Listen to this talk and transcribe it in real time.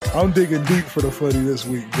I'm digging deep for the funny this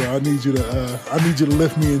week, bro. I need you to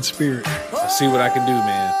lift me in spirit. Let's see what I can do,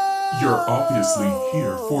 man. You're obviously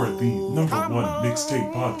here for the #1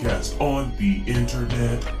 mixtape podcast on the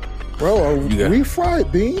internet. Bro, are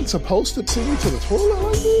refried beans supposed to send you to the toilet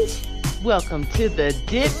like this? Welcome to the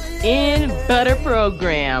Dip in Butter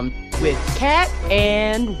program with Kat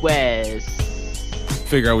and Wes.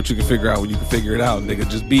 Figure out what you can figure out when you can figure it out, nigga.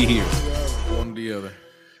 Just be here. One or the other.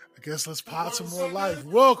 I guess let's pod some more life.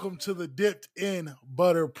 Welcome to the Dipped in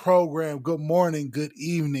Butter program. Good morning, good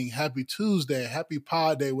evening, happy Tuesday, happy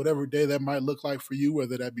pod day, whatever day that might look like for you,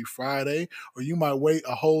 whether that be Friday or you might wait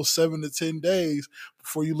a whole 7 to 10 days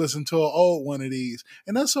before you listen to an old one of these.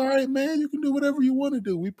 And that's all right, man. You can do whatever you want to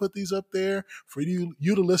do. We put these up there for you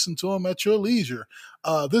to listen to them at your leisure.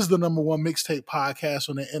 This is the #1 mixtape podcast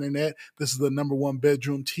on the internet. This is the #1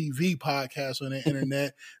 bedroom TV podcast on the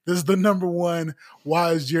internet. This is the #1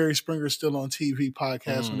 Why is Jerry Springer Still on TV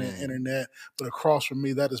podcast on the internet. But across from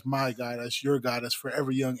me, that is my guy. That's your guy. That's Forever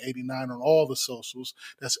Young 89 on all the socials.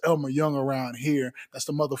 That's Elmer Young around here. That's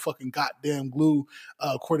the motherfucking goddamn glue,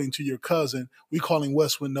 according to your cousin. We call him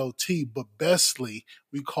Wes with no T, but bestly,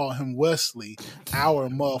 we call him Wesley, our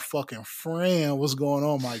motherfucking friend. What's going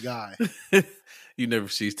on, my guy? You never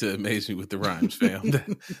cease to amaze me with the rhymes, fam.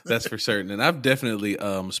 That's for certain. And I've definitely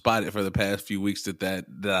spotted for the past few weeks that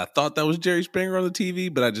I thought that was Jerry Springer on the TV,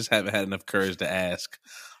 but I just haven't had enough courage to ask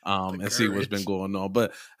and see what's been going on.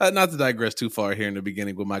 But not to digress too far here in the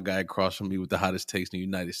beginning with my guy across from me with the hottest taste in the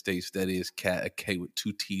United States. That is Cat, a K with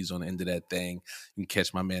 2 T's on the end of that thing. You can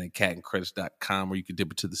catch my man at catandcredits.com where you can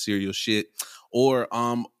dip into the cereal shit. Or,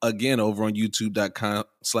 again, over on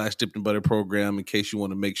youtube.com/dipped in butter program in case you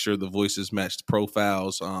want to make sure the voices match the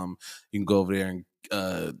profiles. You can go over there and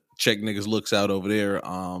check niggas looks out over there.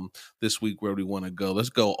 This week, where we want to go? Let's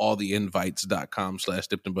go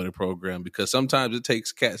alltheinvites.com/dipped in butter program because sometimes it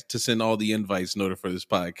takes cats to send all the invites in order for this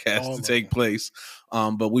podcast to take place.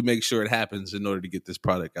 But we make sure it happens in order to get this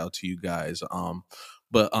product out to you guys.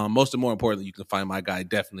 But most and more importantly, you can find my guy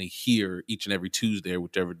definitely here each and every Tuesday or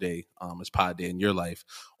whichever day is pod day in your life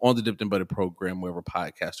on the Dipped in Butter program, wherever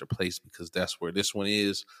podcasts are placed, because that's where this one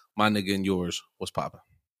is. My nigga and yours. What's poppin'?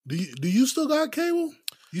 Do you still got cable?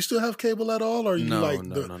 You still have cable at all? Or are you No.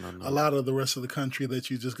 A lot of the rest of the country that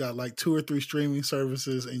you just got like 2 or 3 streaming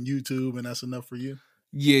services and YouTube and that's enough for you?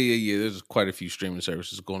 Yeah. There's quite a few streaming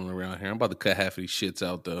services going around here. I'm about to cut half of these shits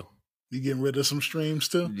out, though. You getting rid of some streams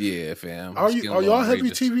too? Yeah, fam. Are y'all heavy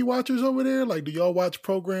TV watchers over there? Like, do y'all watch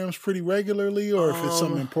programs pretty regularly, or if it's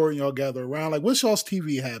something important, y'all gather around? Like, what's y'all's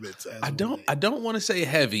TV habits? I don't want to say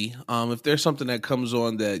heavy. If there's something that comes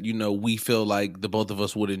on that we feel like the both of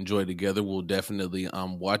us would enjoy together, we'll definitely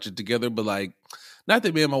watch it together. But like, not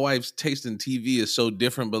that me and my wife's taste in TV is so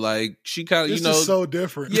different, but like she kind of so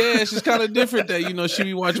different. Yeah, it's just kind of different that she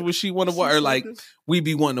be watching what she want to watch, or like we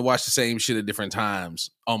be wanting to watch the same shit at different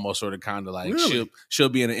times. Almost sort of kind of like she'll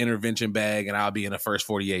be in an intervention bag and I'll be in a first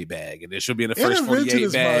 48 bag, and then she'll be in a first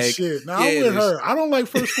 48 bag. My shit. Now I'm with her. I don't like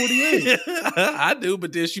first 48. I do,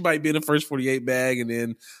 but then she might be in a first 48 bag, and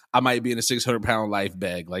then I might be in a 600-pound life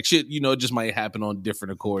bag. Like shit, it just might happen on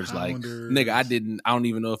different accords. Like nigga, I don't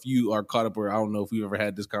even know if you are caught up, or I don't know if we've ever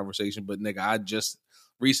had this conversation, but nigga, I just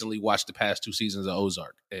recently watched the past 2 seasons of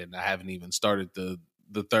Ozark, and I haven't even started the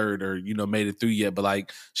third or made it through yet, but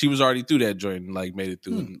like she was already through that joint and like made it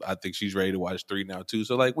through, and I think she's ready to watch 3 now too,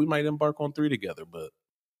 so like we might embark on 3 together. But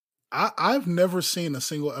I've never seen a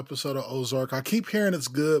single episode of Ozark. I keep hearing it's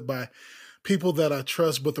good by people that I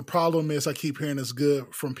trust, but the problem is I keep hearing it's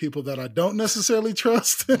good from people that I don't necessarily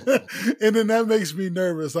trust. And then that makes me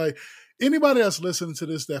nervous. Like, anybody that's listening to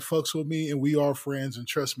this that fucks with me, and we are friends, and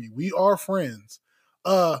trust me, we are friends.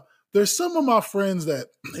 There's some of my friends that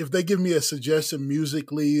if they give me a suggestion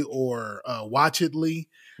musically or watchedly,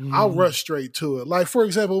 I'll rush straight to it. Like, for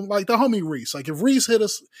example, like the homie Reese. Like, if Reese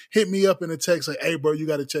hit me up in a text like, "Hey, bro, you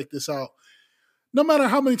got to check this out." No matter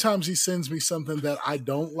how many times he sends me something that I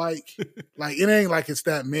don't like it ain't like it's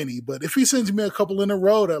that many, but if he sends me a couple in a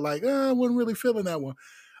row that like, I wasn't really feeling that one,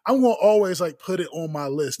 I'm going to always like put it on my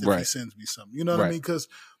list if he sends me something. You know what I mean? Because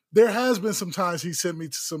there has been some times he sent me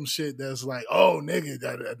to some shit that's like, oh, nigga,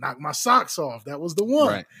 that knocked my socks off. That was the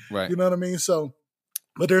one. Right. You know what I mean? So,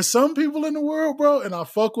 but there's some people in the world, bro, and I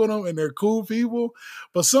fuck with them, and they're cool people.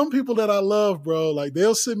 But some people that I love, bro, like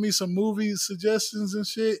they'll send me some movie suggestions and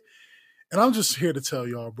shit. And I'm just here to tell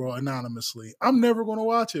y'all, bro, anonymously, I'm never going to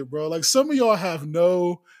watch it, bro. Like, some of y'all have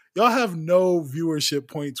no viewership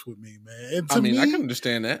points with me, man. And to me, I can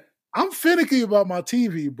understand that. I'm finicky about my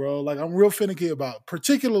TV, bro. Like, I'm real finicky about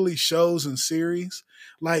particularly shows and series.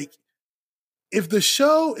 Like, if the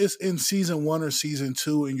show is in season 1 or season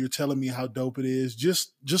 2 and you're telling me how dope it is,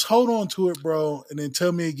 just hold on to it, bro, and then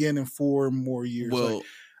tell me again in 4 more years. Well, like,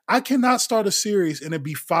 I cannot start a series and it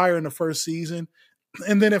be fire in the first season,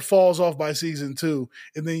 and then it falls off by season 2,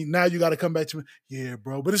 and then now you got to come back to me. Yeah,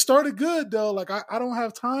 bro, but it started good though. Like I don't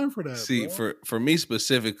have time for that. See, bro. for me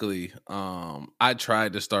specifically, I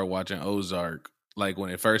tried to start watching Ozark like when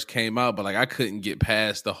it first came out, but like I couldn't get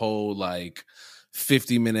past the whole like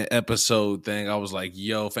 50-minute episode thing. I was like,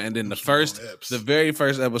 yo, fam. And then the very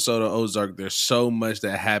first episode of Ozark, there's so much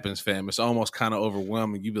that happens, fam. It's almost kind of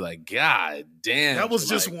overwhelming. You'd be like, God damn. That was like,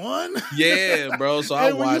 just one? Yeah, bro. So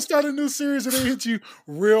hey, when you start a new series and they hit you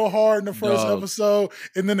real hard in the first episode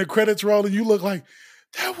and then the credits roll and you look like,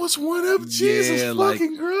 that was one of Jesus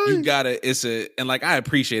fucking Christ. You gotta, and like I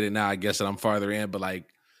appreciate it now, I guess that I'm farther in, but like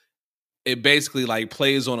it basically like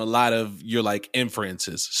plays on a lot of your like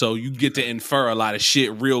inferences. So you get to infer a lot of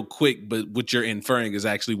shit real quick, but what you're inferring is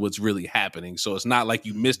actually what's really happening. So it's not like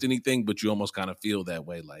you missed anything, but you almost kind of feel that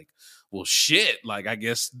way. Like, well, shit, like, I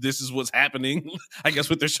guess this is what's happening. I guess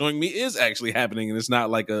what they're showing me is actually happening, and it's not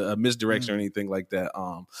like a misdirection or anything like that.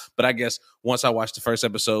 But I guess once I watched the first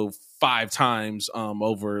episode 5 times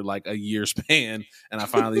over like a year span, and I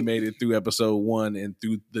finally made it through episode 1 and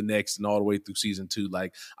through the next and all the way through season 2,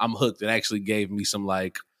 like I'm hooked. It actually gave me some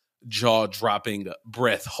like jaw-dropping,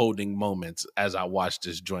 breath-holding moments as I watched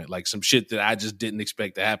this joint. Like some shit that I just didn't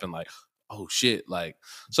expect to happen. Like, oh shit, like,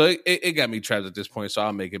 so it got me trapped at this point, so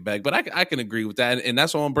I'll make it back. But I can agree with that, and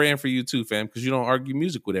that's on brand for you too, fam, because you don't argue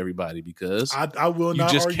music with everybody, because I will not.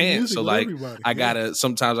 You just argue can't. music So with like, everybody. I gotta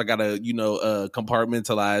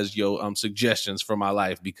compartmentalize your suggestions for my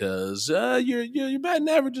life, because your batting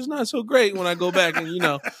average is not so great when I go back and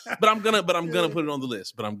but I'm gonna put it on the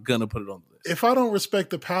list. If I don't respect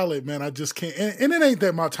the palette, man, I just can't. And it ain't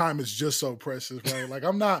that my time is just so precious, right? Like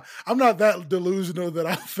I'm not that delusional that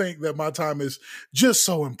I think that my time is just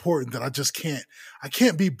so important that I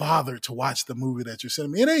can't be bothered to watch the movie that you're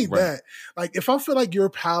sending me. It ain't that. Like if I feel like your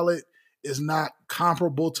palette is not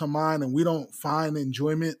comparable to mine and we don't find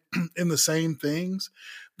enjoyment in the same things,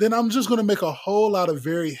 then I'm just going to make a whole lot of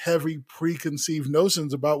very heavy preconceived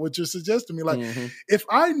notions about what you're suggesting me. Like if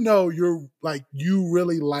I know you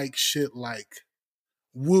really like shit like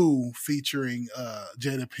Woo featuring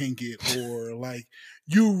Jada Pinkett, or like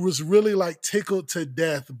you was really like tickled to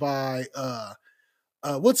death by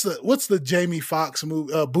what's the Jamie Foxx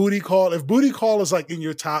movie, Booty Call. If Booty Call is like in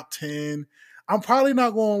your top 10, I'm probably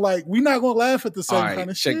not going to we're not going to laugh at the same kind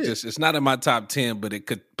of shit. This. It's not in my top 10, but it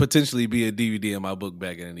could potentially be a DVD in my book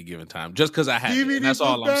bag at any given time, just because I have it. And that's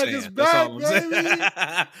all I'm saying.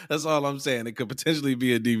 That's all I'm saying. It could potentially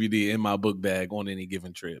be a DVD in my book bag on any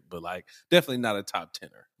given trip, but like definitely not a top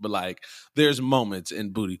 10er. But like there's moments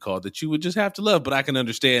in Booty Call that you would just have to love. But I can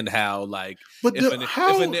understand how but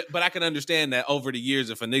I can understand that over the years,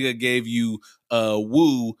 if a nigga gave you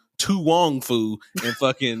Woo, Tu Wong Fu, and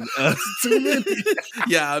fucking too many.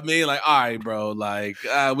 Yeah, I mean, like, all right, bro, like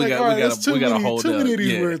we gotta hold up. Too many of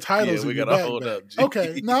these weird titles. We gotta hold up. G.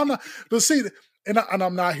 Okay, no, I'm not. But see, and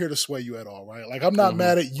I'm not here to sway you at all, right? Like I'm not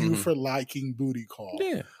mad at you for liking Booty Call.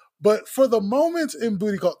 Yeah, but for the moments in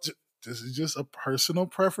Booty Call, this is just a personal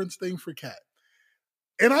preference thing for Kat.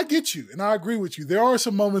 And I get you, and I agree with you. There are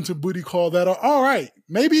some moments in Booty Call that are all right,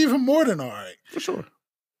 maybe even more than all right, for sure.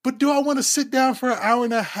 But do I want to sit down for an hour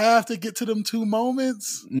and a half to get to them 2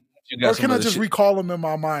 moments? Or can I just recall them in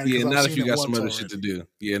my mind? Yeah, not if you got some other shit to do.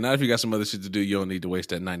 Yeah, not if you got some other shit to do. You don't need to waste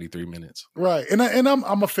that 93 minutes. Right. And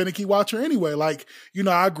I'm a finicky watcher anyway. Like,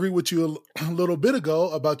 I agree with you a little bit ago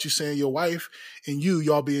about you saying your wife and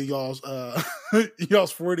y'all being y'all's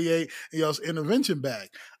 48 and y'all's intervention bag.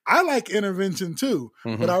 I like intervention too,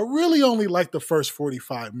 but I really only like the first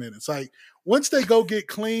 45 minutes. Like, once they go get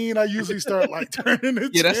clean, I usually start like turning the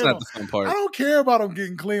channel. That's not the fun part. I don't care about them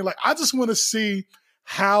getting clean. Like, I just want to see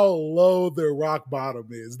how low their rock bottom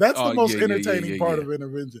is. That's the most entertaining part of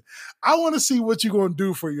intervention. I want to see what you're going to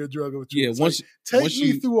do for your drug of choice. Yeah, take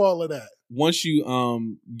me through all of that. Once you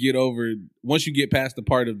get past the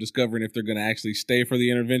part of discovering if they're going to actually stay for the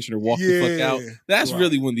intervention or walk the fuck out, that's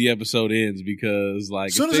really when the episode ends, because like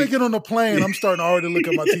as soon as they get on the plane, I'm starting to already look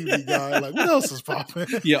at my TV guy like, what else is popping?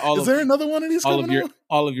 Yeah, is there another one of these coming on?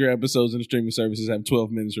 All of your episodes in the streaming services have 12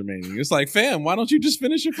 minutes remaining. It's like, fam, why don't you just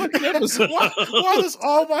finish your fucking episode? why does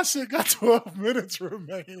all my shit got 12 minutes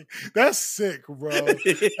remaining? That's sick, bro. And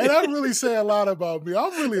that really say a lot about me.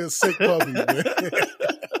 I'm really a sick puppy, man.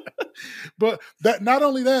 But that, not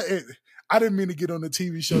only that, I didn't mean to get on the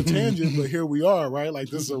TV show tangent, but here we are, right? Like,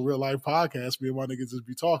 this is a real life podcast. Me and my niggas just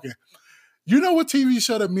be talking. You know what TV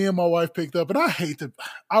show that me and my wife picked up? And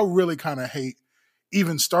I really kind of hate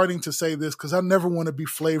even starting to say this because I never want to be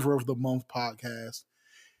flavor of the month podcast.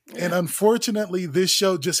 And unfortunately, this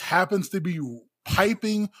show just happens to be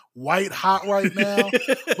piping white hot right now.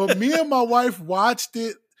 But me and my wife watched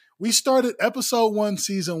it. We started episode 1,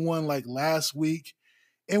 season 1, like last week.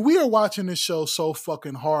 And we are watching this show so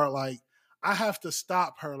fucking hard. Like, I have to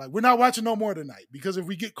stop her. Like, we're not watching no more tonight because if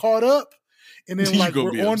we get caught up and then like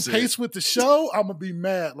we're on pace with the show, I'm going to be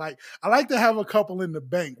mad. Like, I like to have a couple in the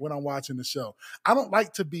bank when I'm watching the show. I don't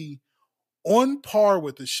like to be on par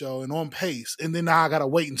with the show and on pace, and then now I gotta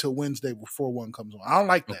wait until Wednesday before one comes on. I don't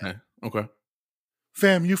like that. Okay.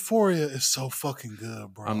 Fam, Euphoria is so fucking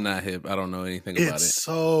good, bro. I'm not hip. I don't know anything about it. It's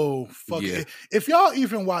so fucking. If y'all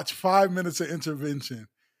even watch 5 minutes of Intervention,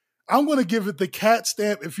 I'm gonna give it the cat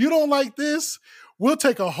stamp. If you don't like this, we'll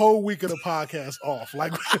take a whole week of the podcast off.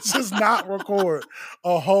 Like, let's just not record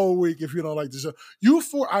a whole week if you don't like the show.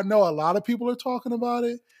 Euphoria, I know a lot of people are talking about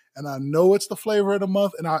it. And I know it's the flavor of the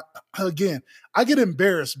month. And I get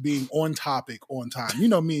embarrassed being on topic on time. You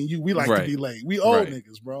know me and you, we like to be late. We old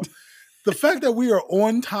niggas, bro. The fact that we are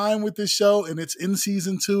on time with this show and it's in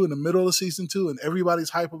season 2, in the middle of season 2, and everybody's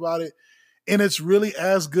hype about it, and it's really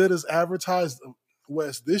as good as advertised,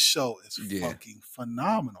 Wes, this show is fucking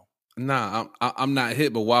phenomenal. Nah, I'm not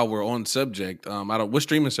hit. But while we're on subject, what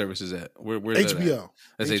streaming service is that? Where's HBO. That at?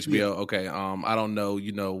 That's HBO. Okay. I don't know.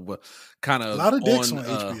 You know what kind of a lot of dicks on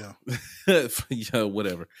HBO. Yeah,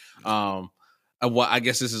 whatever. Well, I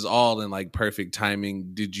guess this is all in like perfect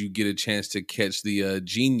timing. Did you get a chance to catch the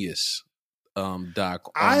Genius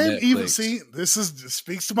doc? I have even seen this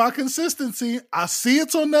speaks to my consistency. I see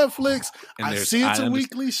it's on Netflix. I see it's a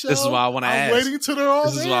weekly show. This is why I want to ask. I'm waiting till they're all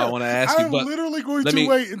there. This is why I want to ask you. I'm literally going to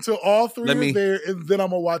wait until all 3 are there, and then I'm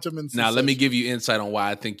gonna watch them in succession. Now, let me give you insight on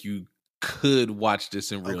why I think you could watch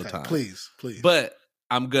this in real time. Please. But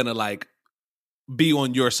I'm gonna be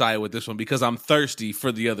on your side with this one because I'm thirsty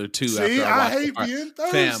for the other two. See, I hate being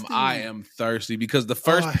thirsty. Fam, I am thirsty because the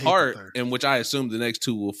first part, in which I assume the next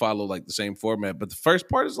 2 will follow like the same format, but the first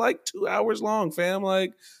part is like 2 hours long, fam.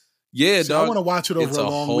 Like, yeah, dog. I want to watch it over a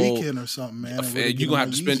long weekend or something, man. You're gonna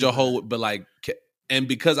have to spend your whole, but like, and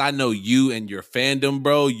because I know you and your fandom,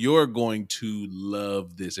 bro, you're going to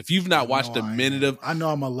love this. If you've not watched a minute of, I know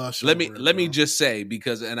I'm a lush. Let me just say,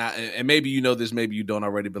 because and maybe you know this, maybe you don't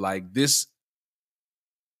already, but like this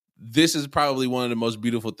is probably one of the most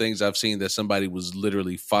beautiful things I've seen, that somebody was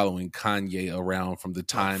literally following Kanye around from the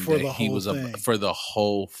time that he was for the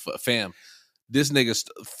whole fam. This nigga's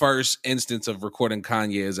first instance of recording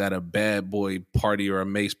Kanye is at a Bad Boy party or a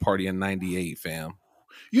Mace party in '98, fam.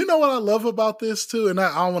 You know what I love about this too? And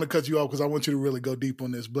I don't want to cut you off because I want you to really go deep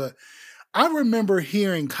on this, but I remember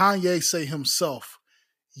hearing Kanye say himself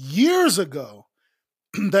years ago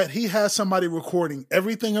that he has somebody recording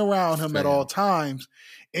everything around him at all times.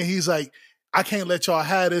 And he's like, I can't let y'all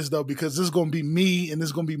have this though, because this is going to be me and this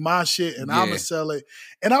is going to be my shit and I'm going to sell it.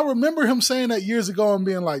 And I remember him saying that years ago and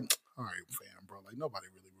being like, all right, fam, bro, like nobody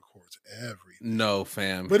really records everything. No,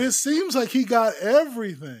 fam. But it seems like he got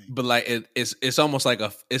everything. But like, it's almost like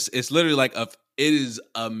it's literally like it is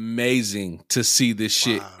amazing to see this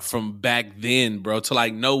shit from back then, bro, to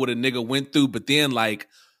like know what a nigga went through. But then like,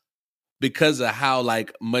 because of how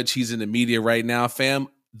like much he's in the media right now, fam,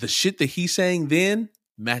 the shit that he's saying then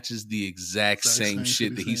matches the exact same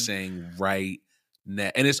shit that he's saying right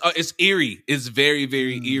now. And it's eerie. It's very,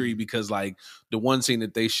 very eerie because like the one scene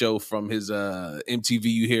that they show from his MTV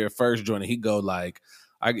You Hear It First joint, he go like,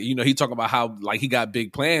 he talking about how like he got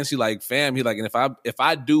big plans. He like, fam, he like, and if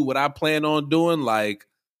I do what I plan on doing, like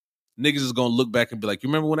niggas is gonna look back and be like, you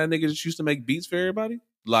remember when that nigga just used to make beats for everybody?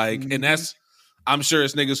 Like, and that's, I'm sure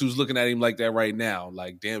it's niggas who's looking at him like that right now.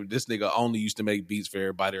 Like, damn, this nigga only used to make beats for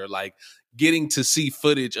everybody. Or like getting to see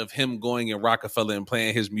footage of him going in Rockefeller and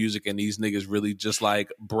playing his music, and these niggas really just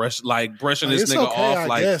like brushing this nigga off.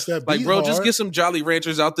 Like, bro, just get some Jolly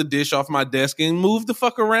Ranchers out the dish off my desk and move the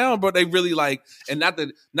fuck around. But they really like, and not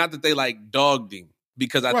that they like dogged him,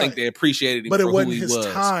 because I think they appreciated him, but it wasn't his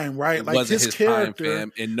time, right? It like wasn't his character,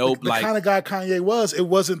 time, fam. And no, the kind of guy Kanye was, it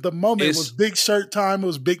wasn't the moment. It was big shirt time. It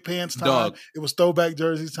was big pants time. Dog, it was throwback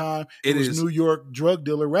jerseys time. It was New York drug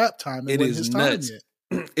dealer rap time. It wasn't his nuts. time yet.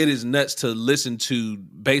 It is nuts to listen to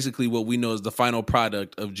basically what we know is the final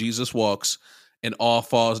product of Jesus Walks and All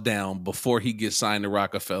Falls Down before he gets signed to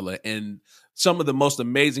Rockefeller, and some of the most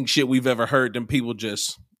amazing shit we've ever heard. Them people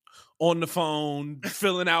just on the phone,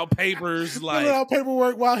 filling out papers, like filling out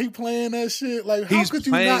paperwork while he playing that shit. Like, how he's could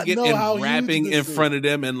you not know how rapping in front of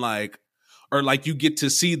them, and like, or like you get to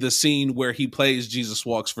see the scene where he plays Jesus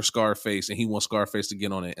Walks for Scarface and he wants Scarface to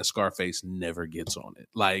get on it and Scarface never gets on it.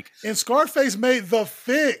 Like, and Scarface made the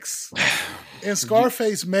fix. And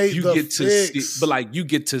Scarface made you the get to fix. see, but like you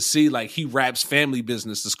get to see like he raps Family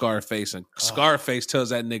Business to Scarface and Scarface tells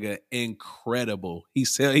that nigga incredible. He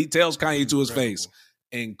tells Kanye to his face.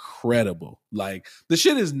 Incredible. Like the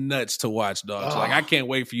shit is nuts to watch, dog. So, like I can't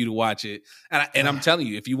wait for you to watch it. And I'm telling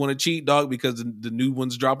you, if you want to cheat, dog, because the new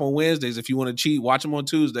ones drop on Wednesdays. If you want to cheat, watch them on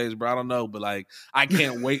Tuesdays, bro. I don't know, but like I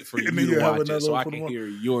can't wait for you to watch it so I can hear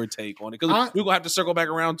your take on it. Because we're gonna have to circle back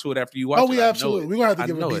around to it after you watch it. Oh, we absolutely. We're gonna have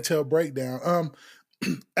to give a detailed breakdown.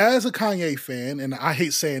 As a Kanye fan, and I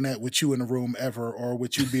hate saying that with you in the room ever or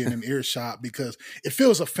with you being in earshot because it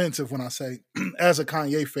feels offensive when I say as a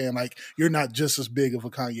Kanye fan, like you're not just as big of a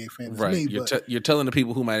Kanye fan as me. You're telling the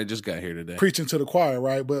people who might have just got here today. Preaching to the choir,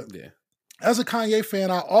 right? But as a Kanye fan,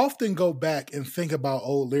 I often go back and think about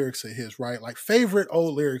old lyrics of his, right? Like favorite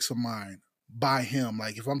old lyrics of mine by him.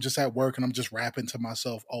 Like if I'm just at work and I'm just rapping to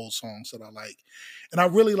myself old songs that I like. And I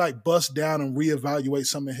really like bust down and reevaluate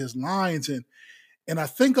some of his lines and I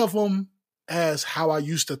think of them as how I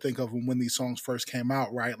used to think of them when these songs first came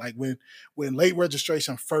out, right? Like when Late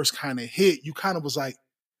Registration first kind of hit, you kind of was like,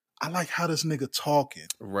 I like how this nigga talking.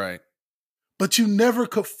 Right. But you never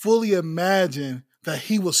could fully imagine that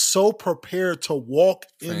he was so prepared to walk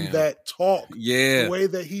in that talk the way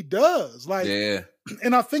that he does. Like,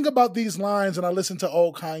 and I think about these lines and I listen to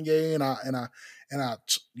old Kanye and I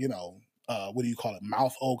you know, what do you call it?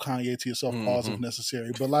 Mouth old Kanye to yourself, pause if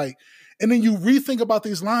necessary. But like, and then you rethink about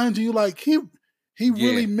these lines and you like, he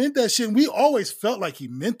really meant that shit. And we always felt like he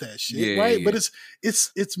meant that shit, right? But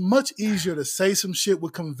it's much easier to say some shit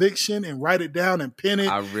with conviction and write it down and pin it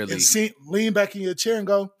and lean back in your chair and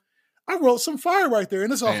go, I wrote some fire right there.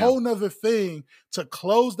 And it's a whole nother thing to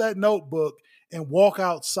close that notebook and walk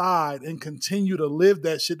outside and continue to live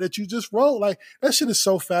that shit that you just wrote. Like, that shit is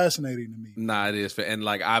so fascinating to me. Nah, it is. And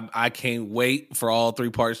like, I can't wait for all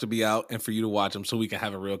 3 parts to be out and for you to watch them so we can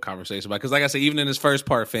have a real conversation about it. Because like I said, even in his first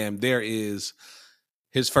part, fam, there is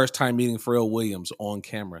his first time meeting Pharrell Williams on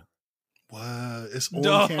camera. Wow, it's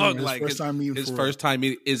on camera. His first time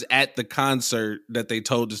meeting is at the concert that they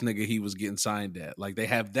told this nigga he was getting signed at. Like they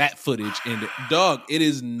have that footage and dog, it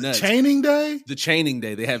is nuts. The chaining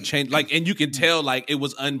day. They have chain like, and you can tell like it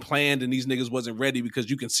was unplanned and these niggas wasn't ready because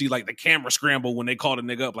you can see like the camera scramble when they called a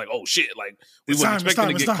nigga up. Like, oh shit, like we wasn't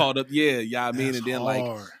expecting to get called up. Yeah, I mean, and then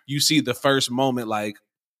like you see the first moment like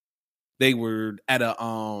they were at a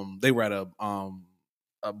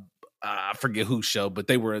I forget whose show, but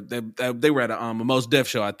they were at a Mos Def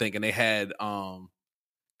show, I think, and they had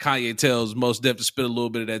Kanye tells Mos Def to spit a little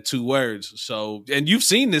bit of that 2 words. So, and you've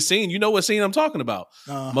seen this scene, you know what scene I'm talking about.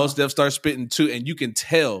 Mos Def starts spitting 2, and you can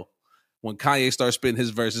tell when Kanye starts spitting his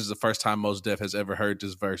verse, this is the first time Mos Def has ever heard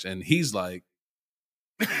this verse, and he's like,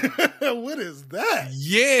 "What is that?"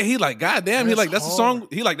 Yeah, he like, God damn, he like, that's the song.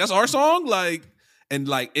 He like, that's our song, like, and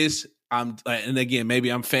like it's and again, maybe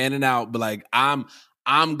I'm fanning out, but like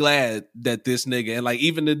I'm glad that this nigga and like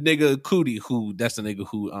even the nigga Cootie, who that's the nigga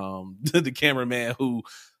who the cameraman who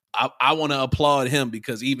I want to applaud him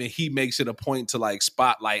because even he makes it a point to like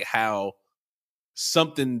spotlight how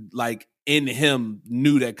something like in him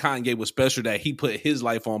knew that Kanye was special, that he put his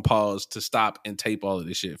life on pause to stop and tape all of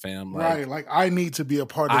this shit, fam. Like, right, like I need to be a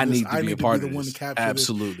part of this. I need to be the one to capture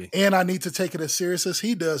this. And I need to take it as serious as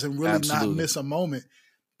he does and really not miss a moment.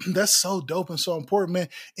 That's so dope and so important, man.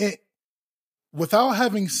 And without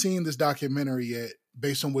having seen this documentary yet,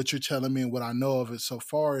 based on what you're telling me and what I know of it so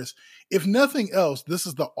far, is if nothing else, this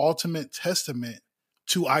is the ultimate testament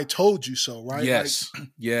to I told you so, right? Yes. Like,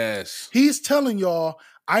 yes. He's telling y'all,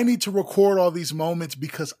 I need to record all these moments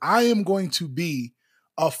because I am going to be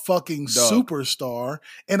a fucking superstar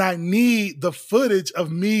and I need the footage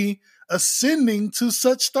of me ascending to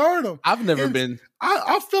such stardom. I've never been.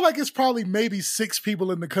 I feel like it's probably maybe 6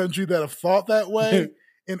 people in the country that have thought that way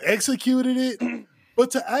and executed it.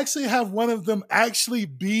 But to actually have one of them actually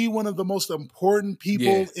be one of the most important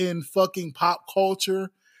people in fucking pop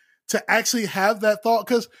culture, to actually have that thought,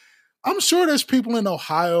 because I'm sure there's people in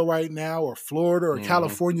Ohio right now or Florida or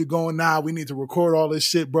California going, nah, we need to record all this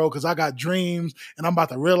shit, bro, because I got dreams and I'm about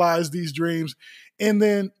to realize these dreams. And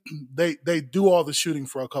then they do all the shooting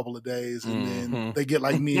for a couple of days and then they get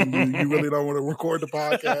like me and you really don't want to record the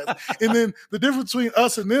podcast. And then the difference between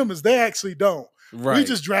us and them is they actually don't. Right. We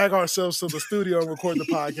just drag ourselves to the studio and record the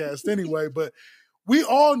podcast anyway. But we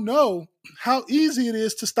all know how easy it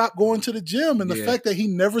is to stop going to the gym. And the Yeah. fact that he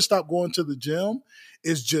never stopped going to the gym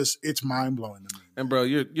is just, it's mind blowing to me. And bro,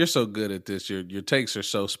 you're so good at this. Your takes are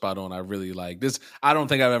so spot on. I really like this. I don't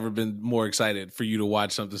think I've ever been more excited for you to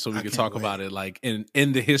watch something so we can talk about it like in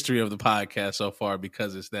the history of the podcast so far,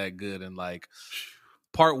 because it's that good. And like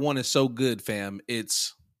part 1 is so good, fam.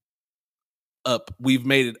 It's up. We've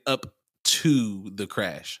made it up to the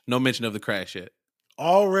crash. No mention of the crash yet.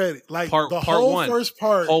 Already, like the whole first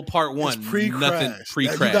part, whole part 1, pre-crash. nothing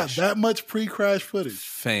pre-crash. You got that much pre-crash footage,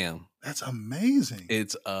 fam. That's amazing.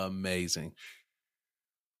 It's amazing.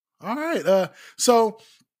 All right, so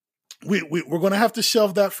we're going to have to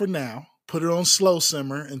shelve that for now. Put it on slow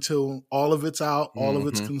simmer until all of it's out, all of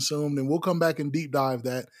it's consumed, and we'll come back and deep dive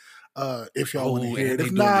that if y'all want to hear it.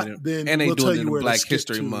 If not, then we'll tell you where Black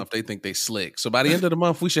History Month. They think they slick. So by the end of the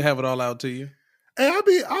month, we should have it all out to you. Hey,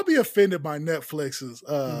 I'll be offended by Netflix's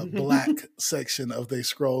black section of their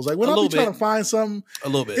scrolls. Like when I be trying to find something, a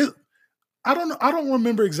little bit. I don't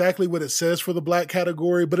remember exactly what it says for the black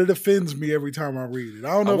category, but it offends me every time I read it. I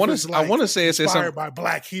don't know. I want to say it's inspired by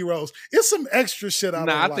black heroes. It's some extra shit.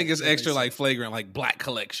 I think it's extra like flagrant, like black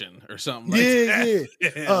collection or something. Yeah.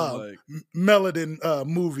 Meladin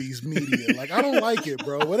movies media. Like I don't like it,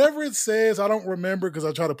 bro. Whatever it says, I don't remember because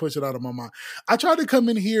I try to push it out of my mind. I try to come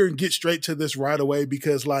in here and get straight to this right away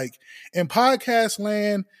because, like in podcast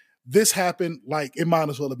land, this happened, like, it might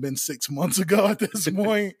as well have been 6 months ago at this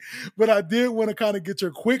point. But I did want to kind of get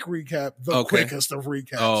your quick recap, the quickest of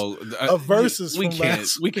recaps of verses from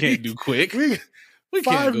last week. We can't do quick. We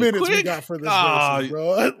 5 minutes we got for this versus,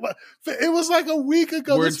 bro. It was like a week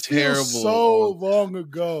ago. We're this terrible. So long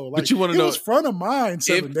ago. Like, but you want to know, it was front of mind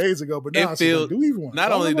 7 days ago, but now do we want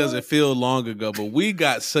not only does it feel long ago, but we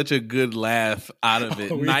got such a good laugh out of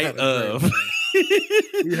it night of.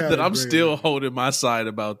 That I'm still holding my side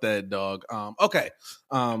about that, dog. Okay.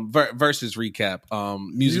 Versus recap.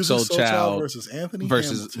 Musiq Soulchild versus Anthony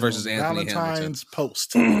versus Anthony Valentine's Hamilton.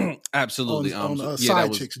 Post. Absolutely. On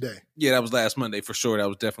Side Chicks Day. Yeah, that was last Monday for sure. That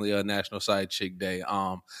was definitely a National Side Chick Day.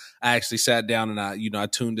 I actually sat down and I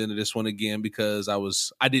tuned into this one again because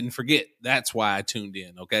I didn't forget. That's why I tuned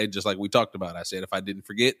in. Okay, just like we talked about. I said if I didn't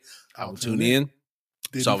forget, I would tune in.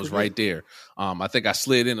 So I was right there. I think I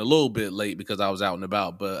slid in a little bit late because I was out and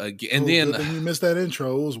about, but then you missed that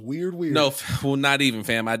intro. It was weird. No, well, not even,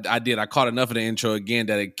 fam. I did. I caught enough of the intro again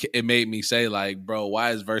that it made me say, like, bro,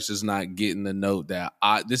 why is Versus not getting the note that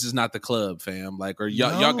this is not the club, fam? Like, or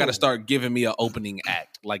y'all got to start giving me an opening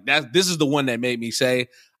act. Like this is the one that made me say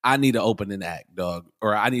I need an opening act, dog,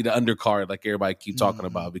 or I need an undercard, like everybody keep talking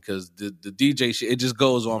about, because the DJ shit, it just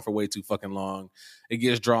goes on for way too fucking long. It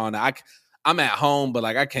gets drawn. I'm at home, but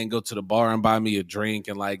like I can't go to the bar and buy me a drink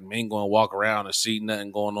and like mingle and walk around and see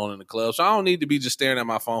nothing going on in the club. So I don't need to be just staring at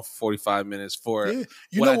my phone for 45 minutes for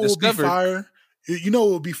what I discovered. You know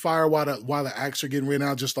what would be fire while the acts are getting ready.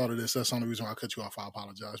 I just thought of this. That's the only reason why I cut you off. I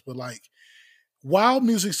apologize. But like while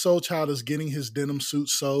Musiq Soulchild is getting his denim suit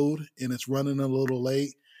sewed and it's running a little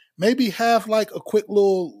late, maybe have like a quick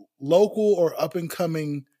little local or up and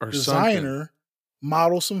coming designer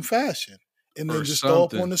model some fashion. And then just throw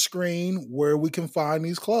up on the screen where we can find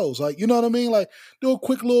these clothes. Like, you know what I mean? Like, do a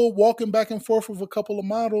quick little walking back and forth with a couple of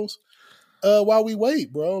models while we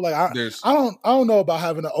wait, bro. Like, I don't know about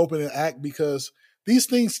having an opening act because these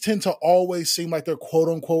things tend to always seem like they're quote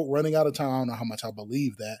unquote running out of time. I don't know how much I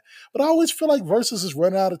believe that, but I always feel like Versus is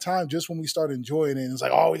running out of time just when we start enjoying it. And it's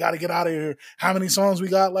like, oh, we got to get out of here. How many songs we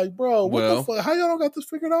got? Like, bro, what the fuck? How y'all don't got this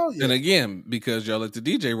figured out yet? And again, because y'all let the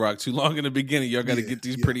DJ rock too long in the beginning, y'all got to get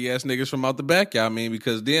these pretty ass niggas from out the back. Y'all mean,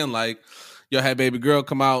 because then like y'all had Baby Girl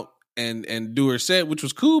come out and do her set, which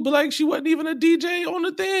was cool, but like she wasn't even a DJ on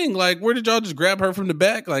the thing. Like, where did y'all just grab her from the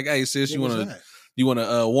back? Like, hey sis, you want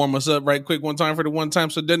to warm us up right quick one time for the one time?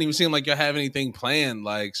 So it doesn't even seem like y'all have anything planned.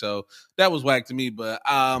 Like, so that was whack to me. But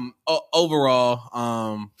overall,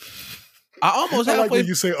 I almost I like when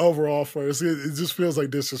you say overall first. It just feels like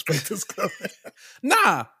disrespect is coming.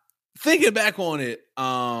 Nah, thinking back on it,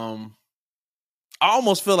 I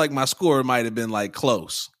almost feel like my score might have been like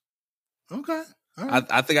close. Okay. Right.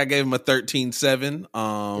 I think I gave him a 13-7.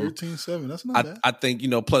 13-7. That's not bad. I think,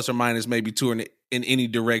 plus or minus maybe 2 in any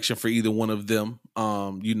direction for either one of them.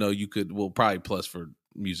 You could, probably plus for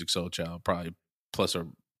Musiq Soulchild, probably plus or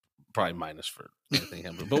probably minus for Anthony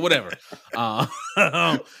Hamilton, but whatever.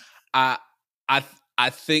 I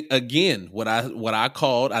think again, what I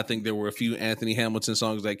called, I think there were a few Anthony Hamilton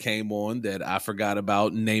songs that came on that I forgot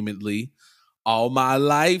about, namely All My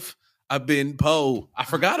Life. I've been Poe. I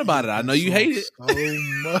forgot about it. I know you hate it so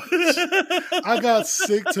much. I got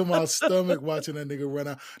sick to my stomach watching that nigga run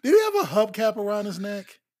out. Did he have a hubcap around his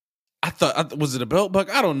neck? was it a belt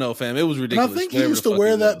buckle? I don't know, fam. It was ridiculous. And I think he used to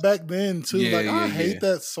wear that back then too. Yeah, like I hate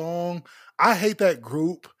that song. I hate that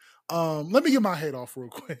group. Let me get my hate off real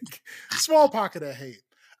quick. Small pocket of hate.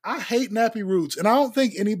 I hate Nappy Roots, and I don't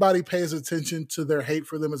think anybody pays attention to their hate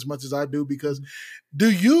for them as much as I do, because do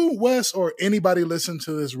you, Wes, or anybody listen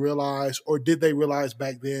to this realize, or did they realize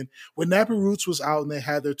back then when Nappy Roots was out and they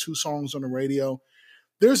had their 2 songs on the radio,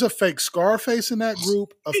 there's a fake Scarface in that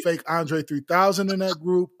group, a fake Andre 3000 in that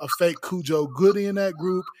group, a fake Cujo Goody in that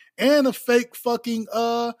group, and a fake fucking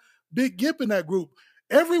Big Gip in that group.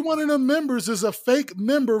 Every one of them members is a fake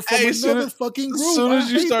member from another fucking group. As soon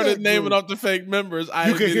as you started naming off the fake members, I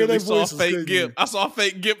immediately saw fake Gip. I saw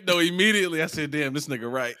fake Gip though immediately. I said, "Damn, this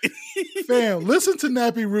nigga right." Fam, listen to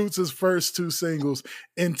Nappy Roots' first 2 singles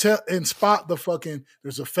and spot the fucking.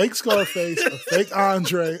 There's a fake Scarface, a fake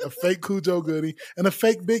Andre, a fake Cujo Goody, and a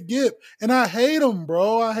fake Big Gip. And I hate them,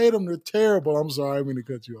 bro. I hate them. They're terrible. I'm sorry, I mean to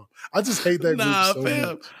cut you off. I just hate that group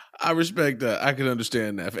so much. I respect that. I can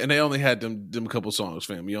understand that. And they only had them couple songs,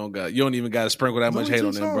 fam. You don't even got to sprinkle that much hate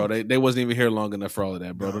on them, bro. They wasn't even here long enough for all of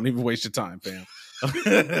that, bro. No. Don't even waste your time, fam.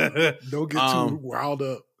 Don't get too riled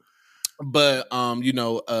up. But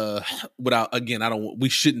we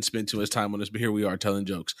shouldn't spend too much time on this, but here we are telling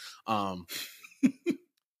jokes.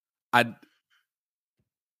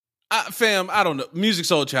 Fam, I don't know. Musiq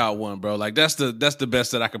Soulchild won, bro. Like that's the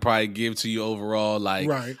best that I could probably give to you overall. Like,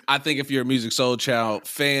 right. I think if you're a Musiq Soulchild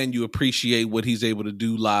fan, you appreciate what he's able to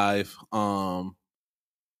do live. And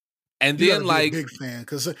then like be a big fan,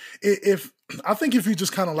 because if you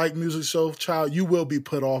just kind of like Musiq Soulchild, you will be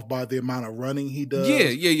put off by the amount of running he does.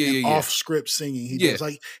 Yeah. Off script singing he does.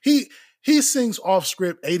 Like he sings off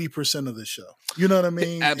script 80% of the show. You know what I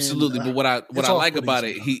mean? Absolutely. But what I like about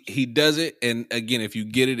it, he does it. And again, if you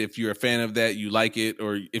get it, if you're a fan of that, you like it,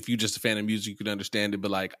 or if you're just a fan of music, you could understand it. But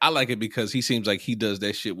like, I like it because he seems like he does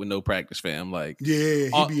that shit with no practice, fam. Like,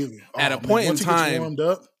 at a point in time, warmed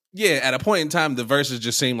up. Yeah, at a point in time, the verses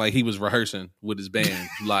just seemed like he was rehearsing with his band.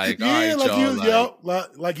 Like, all right, y'all.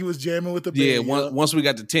 Like he was jamming with the band. Yeah, once we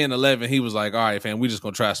got to 10, 11, he was like, all right, fam, we just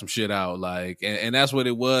going to try some shit out. Like, and that's what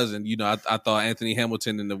it was. And, I thought Anthony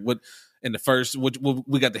Hamilton in the first,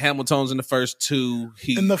 we got the Hamiltons in the first 2.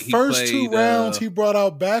 In the first 2 rounds, he brought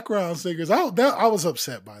out background singers. I was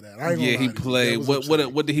upset by that. He played.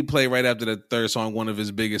 What did he play right after the third song? One of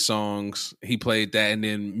his biggest songs. He played that, and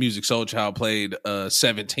then Musiq Soulchild played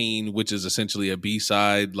 17, which is essentially a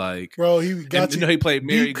B-side. Like, bro, he played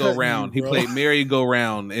Merry Go Round. He played Merry Go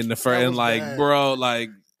Round in the first, and like, bad. Bro, like,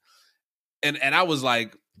 and I was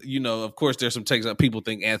like. Of course, there's some takes that people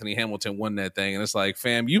think Anthony Hamilton won that thing, and it's like,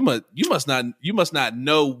 fam, you must not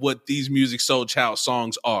know what these Musiq Soulchild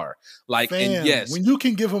songs are. Like, fam, and yes, when you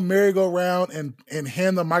can give them merry-go-round and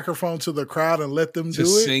hand the microphone to the crowd and let them do it,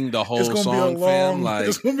 sing the whole song, fam. Like,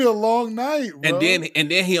 it's gonna be a long night, bro. And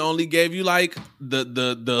then he only gave you like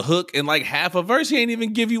the hook and like half a verse. He ain't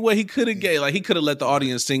even give you what he could have gave. Like, he could have let the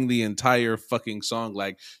audience sing the entire fucking song.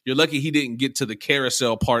 Like, you're lucky he didn't get to the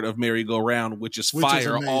carousel part of Merry-Go-Round, which is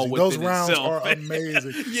fire. All those rounds itself. Are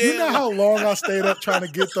amazing. Yeah. You know how long I stayed up trying to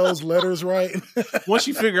get those letters right? Once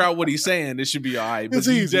you figure out what he's saying, it should be all right. But it's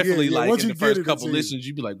easy. Definitely like in the first couple listens,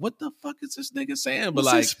 you'd be like, what the fuck is this nigga saying? But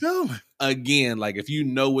What's again, like if you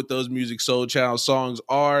know what those Musiq Soulchild songs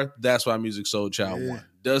are, that's why Musiq Soulchild won.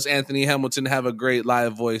 Does Anthony Hamilton have a great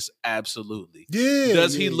live voice? Absolutely. Yeah.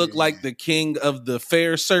 Does he look like the king of the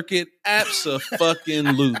fair circuit?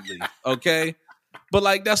 Abso-fucking-lutely. Okay? But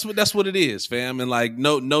like that's what it is, fam. And like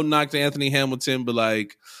no knock to Anthony Hamilton, but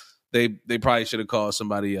like they probably should have called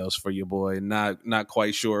somebody else for your boy. Not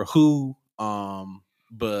quite sure who.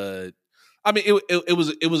 But I mean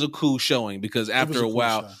it was a cool showing, because after a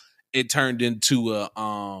while it turned into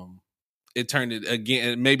it turned it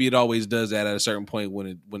again. Maybe it always does that at a certain point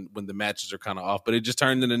when the matches are kind of off. But it just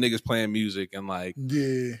turned into niggas playing music and like,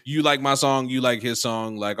 you like my song, you like his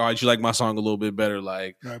song. Like, all right, you like my song a little bit better.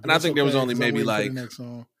 Like, right, and I think there was only maybe like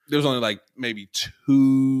maybe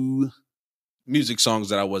 2 music songs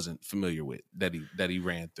that I wasn't familiar with that he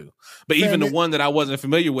ran through. But even the one that I wasn't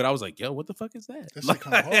familiar with, I was like, yo, what the fuck is that? That's like,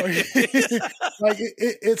 kind of hard. Like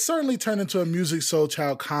it certainly turned into a Musiq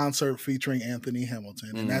Soulchild concert featuring Anthony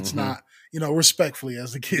Hamilton, and that's not, respectfully,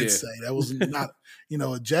 as the kids say, that was not,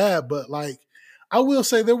 a jab, but like I will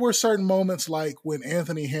say there were certain moments like when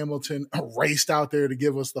Anthony Hamilton raced out there to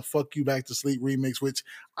give us the "Fuck You Back to Sleep" remix, which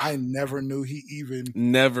I never knew he even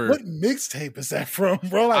never. What mixtape is that from,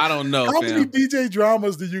 bro? Like, I don't know. How fam. many DJ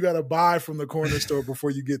dramas do you got to buy from the corner store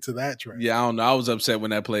before you get to that track? Yeah, I don't know. I was upset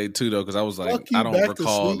when that played too, though, because I was like, Fuck You I don't Back to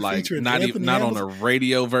recall, Sleep like, featuring not Anthony on Hamilton. a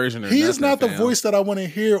radio version. Or He is not the fam. voice that I want to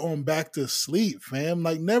hear on Back to Sleep, fam.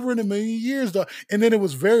 Like, never in a million years, though. And then it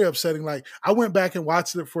was very upsetting. Like, I went back and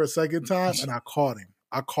watched it for a second time, and I caught him.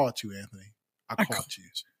 I caught you, Anthony. I caught you.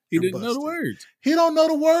 He You're didn't know the busted. words. He don't know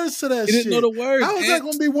the words to that He shit. didn't know the words. How is that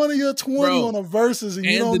going to be one of your 20 Bro, on a verses and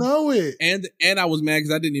you and don't know it? And I was mad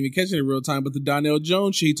because I didn't even catch it in real time. But the Donnell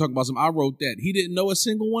Jones shit, he talked about I wrote that. He didn't know a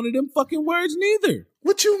single one of them fucking words neither.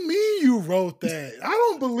 What you mean you wrote that? I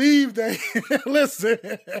don't believe that. Listen,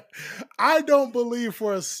 I don't believe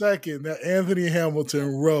for a second that Anthony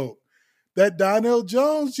Hamilton wrote that Donnell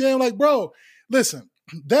Jones jam. Like, bro, listen,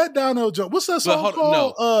 that Donnell Jones, what's that song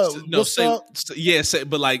called? What's Up?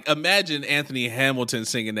 But like, imagine Anthony Hamilton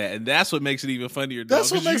singing that, and that's what makes it even funnier.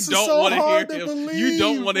 That's what makes it so hard to believe. You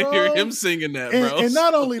don't want to hear him singing that, bro. And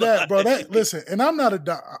not only that, bro. Listen, and I'm not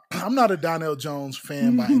a Donnell Jones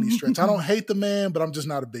fan by any stretch. I don't hate the man, but I'm just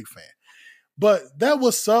not a big fan. But that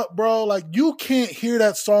 "What's Up," bro. Like, you can't hear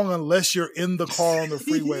that song unless you're in the car on the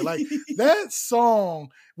freeway. Like, that song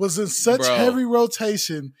was in such heavy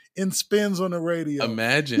rotation in spins on the radio.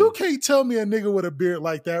 Imagine. You can't tell me a nigga with a beard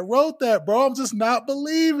like that wrote that, bro. I'm just not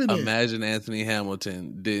believing it. Imagine Anthony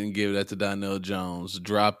Hamilton didn't give that to Donnell Jones,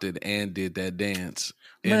 dropped it, and did that dance.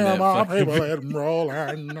 Man, my paper let him roll. Bro,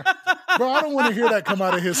 I don't want to hear that come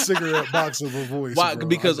out of his cigarette box of a voice. Why? Bro.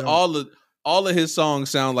 Because all of his songs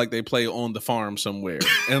sound like they play on the farm somewhere.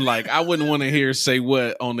 And like, I wouldn't want to hear Say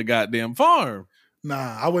What on the goddamn farm.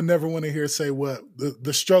 Nah, I would never want to hear Say What,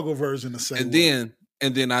 the struggle version of Say What.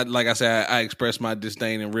 And then I, like I said, I expressed my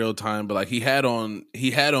disdain in real time, but like he had on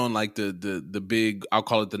like the big, I'll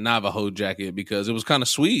call it the Navajo jacket, because it was kind of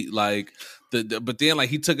sweet. Like but then like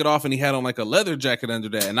he took it off and he had on like a leather jacket under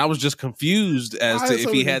that. And I was just confused as to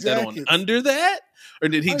if he had that on under that, or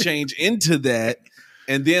did he change into that?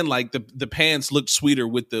 And then like the pants looked sweeter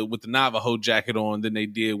with the Navajo jacket on than they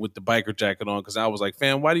did with the biker jacket on. Cause I was like,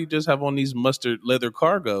 fam, why do you just have on these mustard leather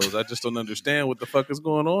cargos? I just don't understand what the fuck is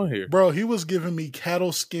going on here. Bro, he was giving me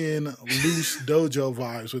cattle skin loose dojo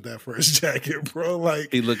vibes with that first jacket, bro.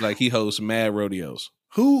 Like, he looked like he hosts mad rodeos.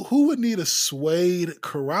 Who would need a suede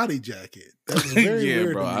karate jacket? That was very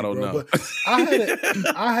weird bro. To me, I don't know. But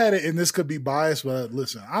I had it, and this could be biased, but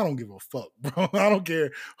listen, I don't give a fuck, bro. I don't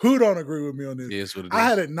care who don't agree with me on this. Yes, what it is. I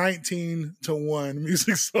had it 19-1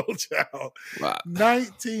 Musiq Soulchild. Wow.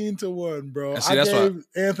 19-1, bro. See, I gave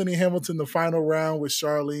Anthony Hamilton the final round with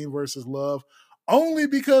Charlene versus Love, only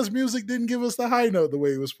because Musiq didn't give us the high note the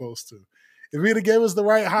way he was supposed to. If he'd have gave us the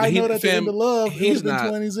right high note at the end of Love, it would have been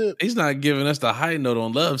 20 zip. He's not giving us the high note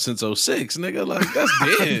on Love since 06, nigga. Like,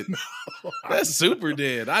 that's dead. That's super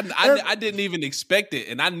dead. I didn't even expect it.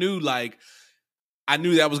 And I knew that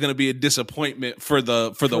was going to be a disappointment for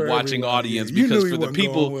the watching audience, because for the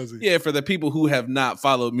people, for the people who have not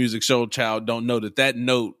followed Musiq Soulchild, don't know that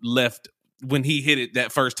note left when he hit it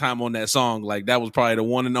that first time on that song. Like, that was probably the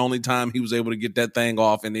one and only time he was able to get that thing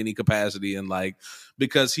off in any capacity. And like,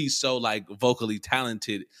 because he's so like vocally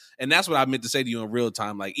talented. And that's what I meant to say to you in real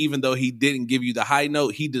time. Like, even though he didn't give you the high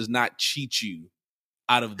note, he does not cheat you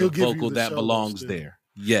out of the vocal that belongs there.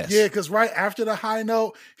 Yes. Yeah, because right after the high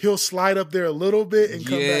note, he'll slide up there a little bit and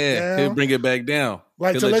come back down. He'll bring it back down.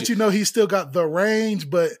 Like, to let you know he's still got the range,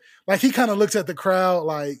 but like, he kind of looks at the crowd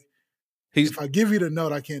like, if I give you the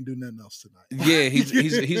note, I can't do nothing else tonight. Yeah,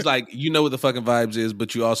 he's like, you know what the fucking vibes is,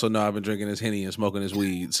 but you also know I've been drinking this Henny and smoking this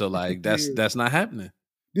weed. So like, that's not happening.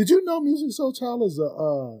 Did you know Musiq Soulchild is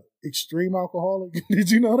a extreme alcoholic? Did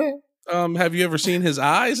you know that? Have you ever seen his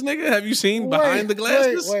eyes, nigga? Have you seen behind the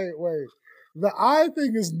glasses? Wait. The eye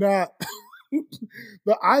thing is not.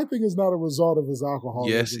 The eye thing is not a result of his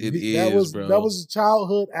alcoholism. Yes, it is, bro. That was a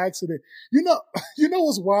childhood accident. You know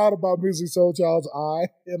what's wild about Musiq Soulchild's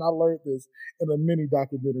eye? And I learned this in a mini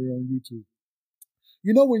documentary on YouTube.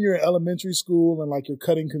 You know when you're in elementary school and like you're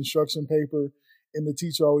cutting construction paper, and the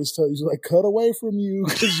teacher always tells you, like, cut away from you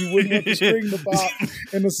because you wouldn't want the string to pop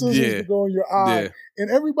and the scissors to go in your eye. Yeah.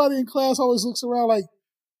 And everybody in class always looks around like,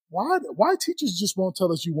 why teachers just won't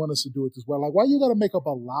tell us you want us to do it this way? Like, why you got to make up a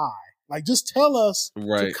lie? Like, just tell us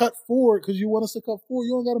to cut forward because you want us to cut forward.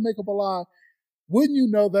 You don't got to make up a lie. Wouldn't you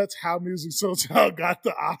know that's how Musiq Soulchild got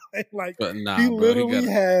the eye? Like, he literally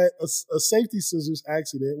had a safety scissors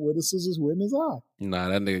accident where the scissors went in his eye. Nah,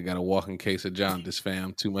 that nigga got a walking case of jaundice,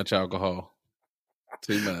 fam. Too much alcohol.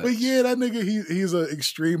 Too much. But yeah, that nigga, he's an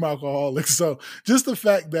extreme alcoholic. So just the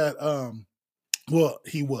fact that Well,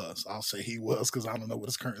 he was. I'll say he was because I don't know what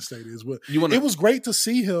his current state is. But You wanna- it was great to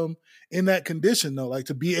see him in that condition, though. Like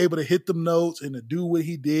to be able to hit them notes and to do what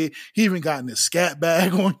he did. He even got in his scat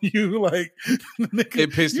bag on you. Like nigga,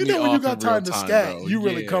 It pissed you me know when off you got in real time to time, scat, though. you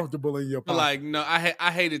really Yeah. comfortable in your But pocket. like, no,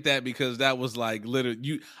 I hated that because that was like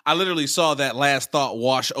literally I literally saw that last thought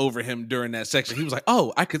wash over him during that section. He was like,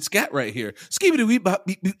 "Oh, I could scat right here." Skibidi weep bop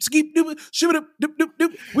beep boop skeep doop shibidi doop doop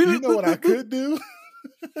doop. you know what I could do?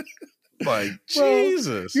 Like Bro,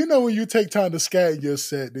 Jesus. You know when you take time to scat in your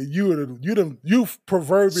set, that you've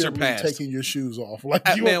proverbially Surpassed. taking your shoes off. Like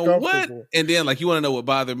you Man, what? uncomfortable. And then like you want to know what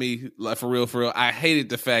bothered me? Like for real, I hated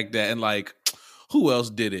the fact that and like who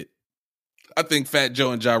else did it? I think Fat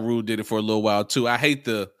Joe and Ja Rule did it for a little while too. I hate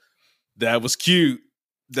that was cute.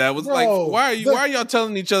 That was Bro, like why are y'all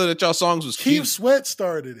telling each other that y'all songs was Keith cute? Sweat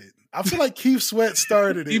started it. I feel like Keith Sweat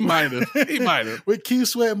started it. He might have. He might have. With Keith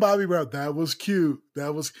Sweat and Bobby Brown. That was cute.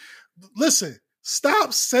 That was. Listen,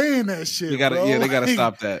 stop saying that shit. They gotta, bro. yeah, they gotta Like,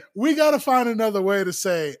 stop that. We gotta find another way to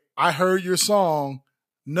say, I heard your song,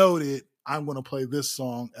 noted, I'm gonna play this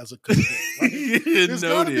song as a couplet. Like, there's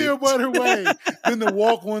gotta be a better way than to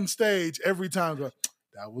walk on stage every time. Go,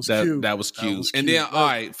 that was cute. That was cute. And cute. then, Like, all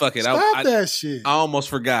right, fuck it. Stop that shit. I almost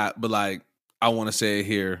forgot, but like, I want to say it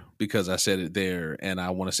here because I said it there, and I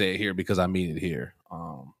want to say it here because I mean it here.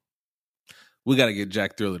 We got to get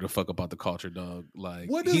Jack Thriller to fuck about the culture, dog. Like,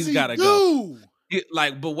 What does he's he got to do? go.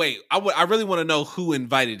 Like, but wait, I really want to know who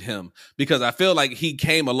invited him because I feel like he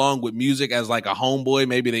came along with music as like a homeboy.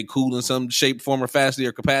 Maybe they cool in some shape, form, or fashion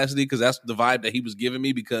or capacity because that's the vibe that he was giving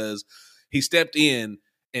me because he stepped in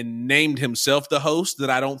and named himself the host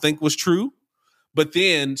that I don't think was true, but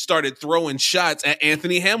then started throwing shots at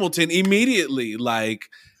Anthony Hamilton immediately. Like,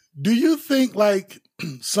 Do you think like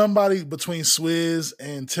somebody between Swizz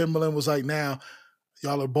and Timbaland was like, now,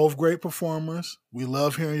 y'all are both great performers. We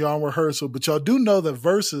love hearing y'all in rehearsal, but y'all do know that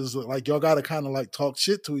verses, like y'all got to kind of like talk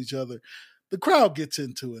shit to each other. The crowd gets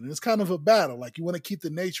into it, and it's kind of a battle. Like you want to keep the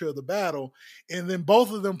nature of the battle, and then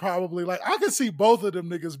both of them probably like I can see both of them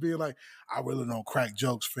niggas being like, I really don't crack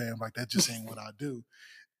jokes, fam. Like that just ain't what I do.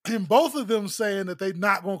 And both of them saying that they're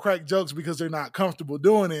not going to crack jokes because they're not comfortable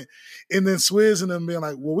doing it. And then Swizz and them being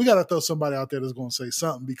like, well, we got to throw somebody out there that's going to say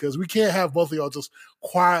something because we can't have both of y'all just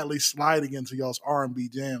quietly sliding into y'all's R&B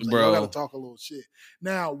jams. Like, y'all got to talk a little shit.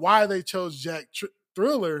 Now, why they chose Jack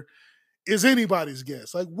Thriller is anybody's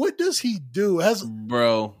guess. Like, what does he do? Has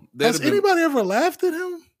anybody ever laughed at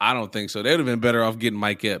him? I don't think so. They would have been better off getting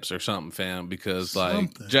Mike Epps or something, fam, because like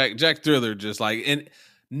Jack Thriller just like and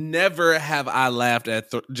never have I laughed at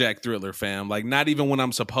Jack Thriller, fam. Like not even when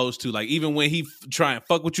I'm supposed to. Like even when he try and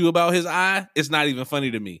fuck with you about his eye, it's not even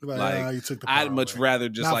funny to me. Like you took the I'd much rather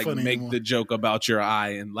just Not like funny make anymore. the joke about your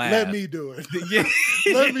eye and laugh. Let me do it. Yeah.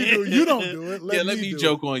 Let me do it. You don't do it. Let me do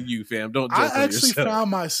joke it. on you, fam. Don't joke I on actually yourself. found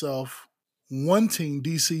myself wanting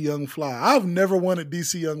DC Young Fly. I've never wanted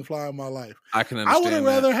DC Young Fly in my life. I can I understand would have that.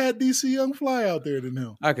 rather had DC Young Fly out there than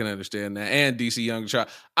him. I can understand that. And DC Young Charles.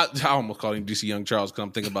 I almost called him DC Young Charles because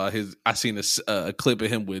I'm thinking about I seen a clip of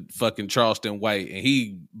him with fucking Charleston White, and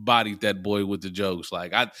he bodied that boy with the jokes.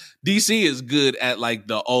 Like DC is good at like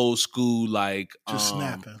the old school, like Just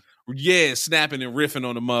snapping. Yeah, snapping and riffing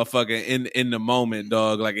on the motherfucker in the moment,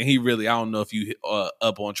 dog. Like, and he really, I don't know if you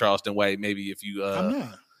up on Charleston White. Maybe if you, I'm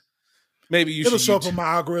not. Maybe you It'll should show up on my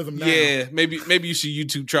algorithm now. Yeah, maybe you should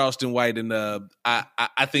YouTube Charleston White, and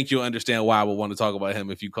I think you'll understand why I would want to talk about him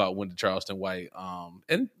if you caught wind of Charleston White.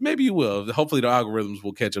 And maybe you will. Hopefully, the algorithms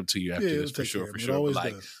will catch up to you after this for sure. But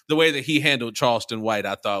like the way that he handled Charleston White,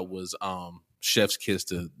 I thought was chef's kiss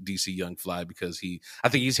to DC Young Fly because I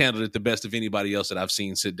think he's handled it the best of anybody else that I've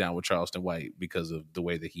seen sit down with Charleston White because of the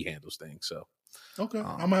way that he handles things. So. Okay,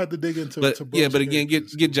 I'm gonna have to dig into it. But again, get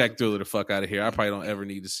characters. Jack Thriller the fuck out of here. I probably don't ever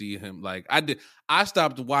need to see him. Like I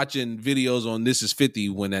stopped watching videos on This Is 50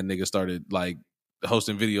 when that nigga started like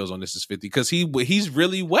hosting videos on This Is 50 because he's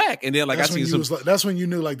really whack. And then like that's I seen that's when you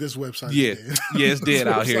knew like this website. Yeah, is dead. yeah, it's dead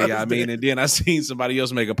out here. Yeah, I mean, dead. and then I seen somebody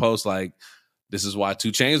else make a post like, "This is why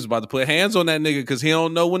 2 Chainz was about to put hands on that nigga because he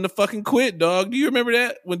don't know when to fucking quit, dog." Do you remember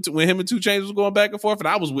that when him and 2 Chainz was going back and forth? And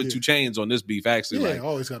I was with 2 Chainz on this beef actually. Yeah, like,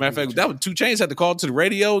 always got. matter of fact, that was 2 Chainz had to call to the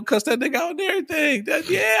radio and cuss that nigga out and everything. That's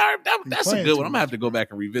a good one. I'm gonna have to go back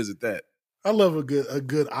and revisit that. I love a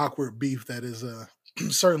good awkward beef that is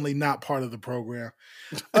certainly not part of the program.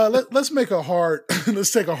 Let's take a hard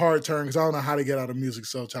turn because I don't know how to get out of Music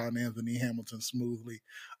Soulchild and Anthony Hamilton smoothly.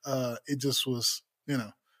 It just was,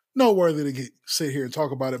 noteworthy to sit here and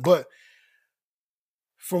talk about it. But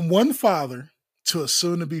from one father to a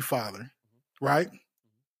soon-to-be father, right?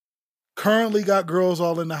 Currently got girls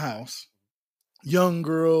all in the house, young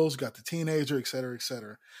girls, got the teenager, et cetera, et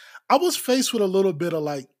cetera. I was faced with a little bit of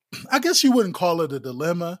like, I guess you wouldn't call it a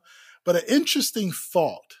dilemma, but an interesting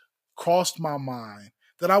thought crossed my mind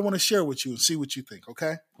that I want to share with you and see what you think,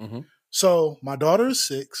 okay? Mm-hmm. So my daughter is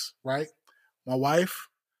 6, right? My wife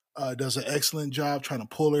does an excellent job trying to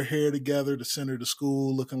pull her hair together to send her to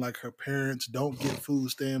school looking like her parents, don't get food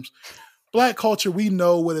stamps. Black culture, we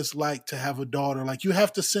know what it's like to have a daughter. Like you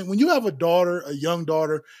have to send, when you have a daughter, a young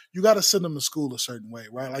daughter, you got to send them to school a certain way,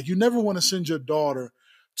 right? Like you never want to send your daughter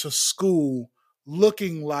to school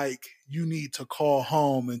looking like you need to call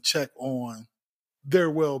home and check on their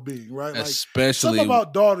well-being, right? Like Especially something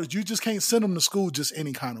about daughters, you just can't send them to school just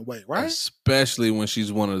any kind of way, right? Especially when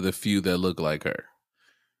she's one of the few that look like her.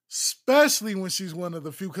 Especially when she's one of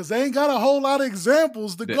the few, because they ain't got a whole lot of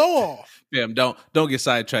examples to go off. Damn, don't get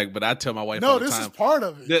sidetracked. But I tell my wife all the time. No, this is part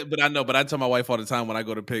of it. But I tell my wife all the time when I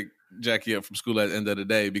go to pick Jackie up from school at the end of the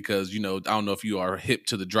day, because I don't know if you are hip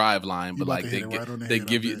to the drive line, but like they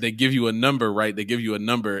give you a number, right? They give you a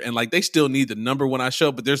number, and like they still need the number when I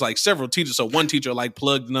show. But there's like several teachers, so one teacher like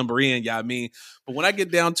plugged the number in. Yeah, I mean, but when I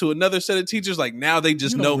get down to another set of teachers, like now they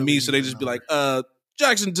just know me, so they just be like,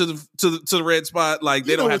 Jackson to the red spot. Like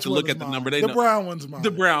they don't have to look at the number. They know brown one's mine. The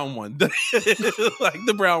brown one, like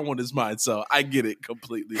the brown one is mine. So I get it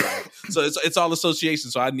completely. Like so, it's all association.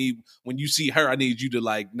 So I need, when you see her, I need you to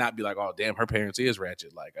like not be like, oh damn, her parents is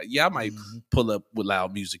ratchet. Like yeah, I might pull up with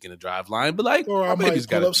loud music in the drive line, but like, or I might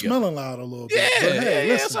pull up smelling loud a little bit. Yeah, but hey,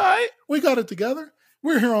 listen, it's all right. We got it together.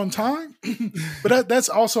 We're here on time. But that's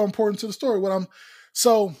also important to the story.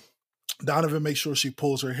 So Donovan makes sure she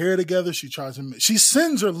pulls her hair together. She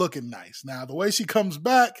sends her looking nice. Now, the way she comes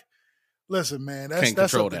back, listen, man,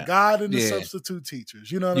 that's up to God and the substitute teachers.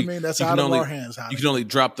 You know what I mean? That's out of our hands. You can only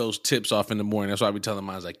drop those tips off in the morning. That's why I be telling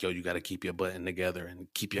mine, like, yo, you got to keep your button together and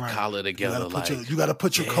keep your collar together. You got to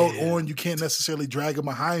put your coat on. You can't necessarily drag it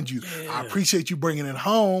behind you. Yeah. I appreciate you bringing it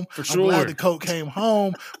home. For sure. I'm glad the coat came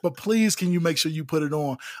home, but please, can you make sure you put it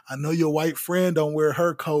on? I know your white friend don't wear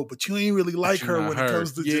her coat, but you ain't really like her when it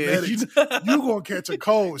comes to genetics. You going to catch a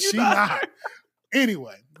cold. She not.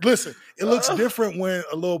 Anyway, listen, it looks different when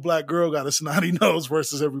a little black girl got a snotty nose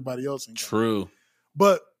versus everybody else. True.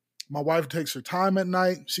 But my wife takes her time at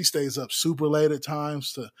night. She stays up super late at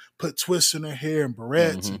times to put twists in her hair and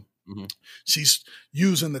barrettes. Mm-hmm. Mm-hmm. She's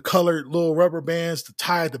using the colored little rubber bands to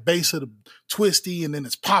tie at the base of the twisty, and then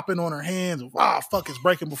it's popping on her hands. Wow, fuck, it's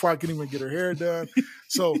breaking before I can even get her hair done.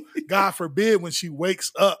 So God forbid when she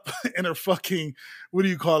wakes up and her fucking, what do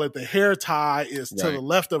you call it? The hair tie is to the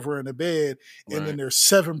left of her in the bed, and then there's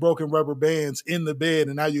 7 broken rubber bands in the bed,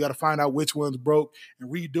 and now you got to find out which one's broke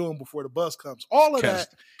and redo them before the bus comes. All of that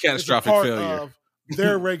catastrophic failure of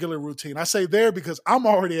their regular routine. I say there because I'm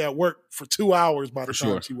already at work for 2 hours by the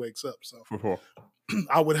time she wakes up. So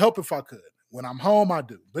I would help if I could. When I'm home, I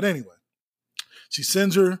do. But anyway, she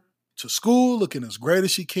sends her to school looking as great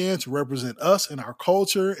as she can to represent us and our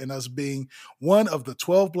culture and us being one of the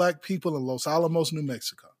 12 black people in Los Alamos, New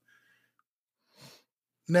Mexico.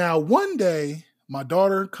 Now, one day, my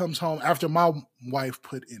daughter comes home after my wife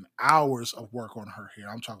put in hours of work on her hair.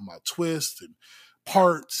 I'm talking about twists and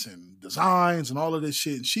parts and designs and all of this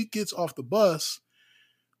shit. And she gets off the bus.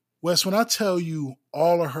 Wes, when I tell you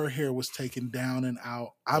all of her hair was taken down and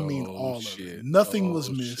out, I mean all of it. Nothing was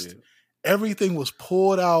missed. Shit. Everything was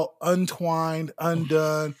pulled out, untwined,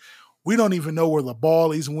 undone. We don't even know where the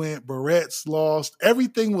ballies went. Barrettes lost.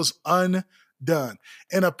 Everything was undone.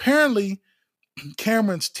 And apparently,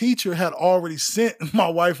 Cameron's teacher had already sent my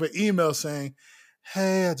wife an email saying,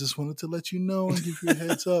 hey, I just wanted to let you know and give you a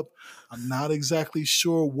heads up. I'm not exactly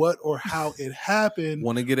sure what or how it happened.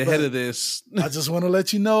 Want to get ahead of this. I just want to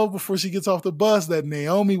let you know before she gets off the bus that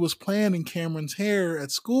Naomi was planning Cameron's hair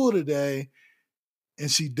at school today, and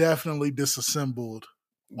she definitely disassembled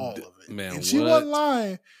all of it. Man, and she wasn't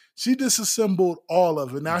lying. She disassembled all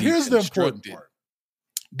of it. Now, here's the important part.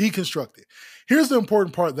 Deconstructed. Here's the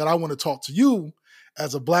important part that I want to talk to you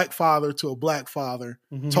as a black father to a black father,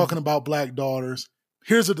 talking about black daughters.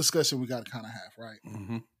 Here's a discussion we got to kind of have, right?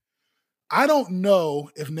 Mm-hmm. I don't know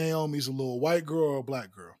if Naomi's a little white girl or a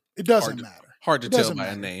black girl. It doesn't matter. Hard to tell by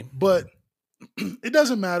a name. But it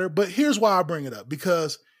doesn't matter. But here's why I bring it up.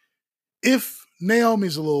 Because if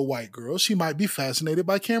Naomi's a little white girl, she might be fascinated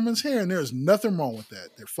by Cameron's hair, and there's nothing wrong with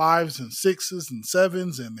that. They're 5s and 6s and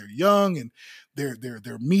 7s, and they're young, and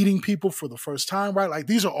they're meeting people for the first time, right? Like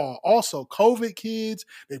these are all also COVID kids.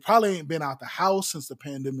 They probably ain't been out the house since the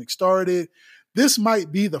pandemic started. This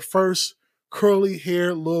might be the first curly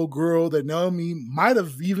haired little girl that Naomi might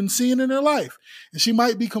have even seen in her life. And she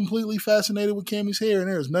might be completely fascinated with Cammie's hair, and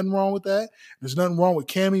there's nothing wrong with that. There's nothing wrong with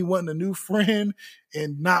Cammie wanting a new friend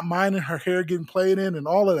and not minding her hair getting played in and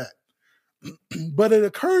all of that. But it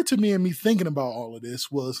occurred to me, and me thinking about all of this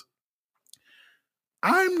was,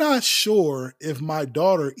 I'm not sure if my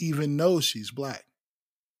daughter even knows she's black.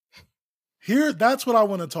 That's what I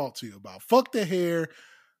want to talk to you about. Fuck the hair,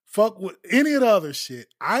 fuck with any of the other shit.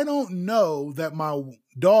 I don't know that my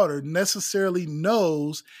daughter necessarily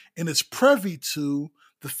knows and is privy to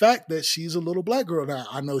the fact that she's a little black girl. Now,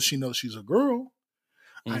 I know she knows she's a girl.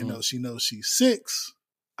 Mm-hmm. I know she knows she's 6.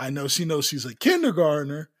 I know she knows she's a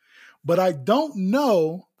kindergartner, but I don't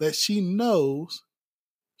know that she knows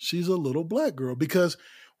she's a little black girl, because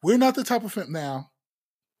we're not the type of family. Now,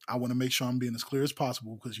 I want to make sure I'm being as clear as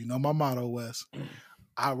possible, because you know my motto, Wes.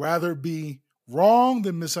 I'd rather be wrong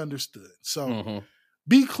than misunderstood. So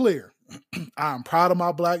be clear. I'm proud of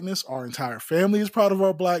my blackness. Our entire family is proud of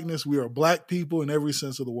our blackness. We are black people in every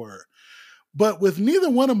sense of the word. But with neither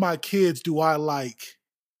one of my kids do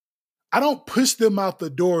I don't push them out the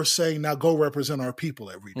door saying, now go represent our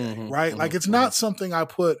people every day, right? Like, it's not something I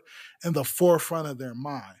put in the forefront of their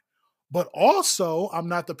mind. But also, I'm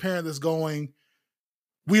not the parent that's going,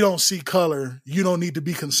 we don't see color. You don't need to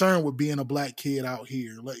be concerned with being a black kid out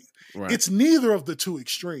here. Like, It's neither of the two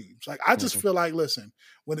extremes. Like, I just feel like, listen,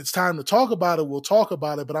 when it's time to talk about it, we'll talk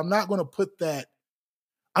about it, but I'm not going to put that,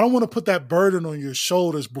 I don't want to put that burden on your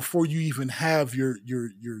shoulders before you even have your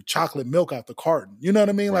chocolate milk out the carton. You know what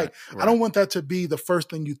I mean? I don't want that to be the first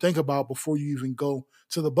thing you think about before you even go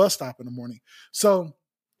to the bus stop in the morning. So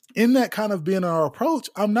in that kind of being our approach,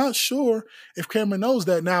 I'm not sure if Cameron knows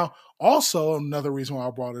that. Now, also another reason why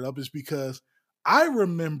I brought it up is because I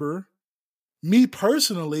remember me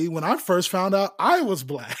personally, when I first found out I was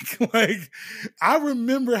black, like, I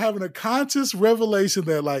remember having a conscious revelation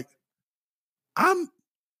that, like, I'm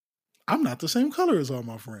not the same color as all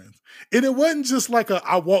my friends. And it wasn't just like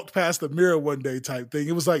I walked past the mirror one day type thing.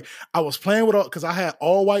 It was like I was playing with because I had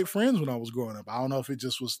all white friends when I was growing up. I don't know if it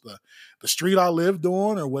just was the street I lived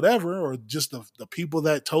on or whatever, or just the people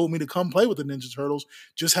that told me to come play with the Ninja Turtles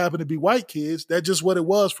just happened to be white kids. That's just what it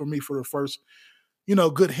was for me for the first,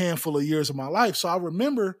 good handful of years of my life. So I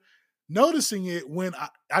remember noticing it when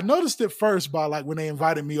I noticed it first by, like, when they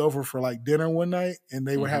invited me over for, like, dinner one night and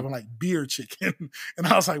they were having, like, beer chicken. And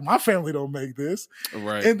I was like, my family don't make this.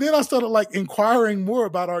 Right. And then I started, like, inquiring more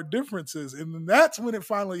about our differences. And then that's when it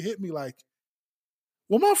finally hit me, like,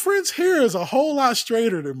 well, my friend's hair is a whole lot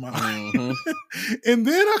straighter than mine. And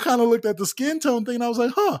then I kind of looked at the skin tone thing and I was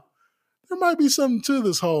like, there might be something to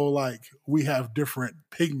this whole, like, we have different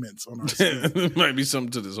pigments on our skin. There might be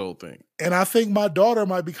something to this whole thing. And I think my daughter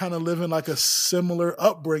might be kind of living, like, a similar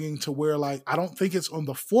upbringing to where, like, I don't think it's on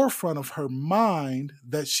the forefront of her mind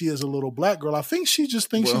that she is a little black girl. I think she just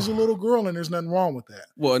thinks she's a little girl, and there's nothing wrong with that.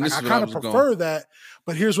 Well, and I kind of prefer that.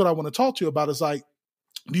 But here's what I want to talk to you about is, like,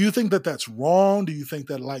 do you think that that's wrong? Do you think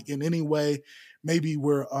that, like, in any way, maybe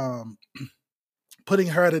we're putting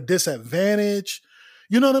her at a disadvantage?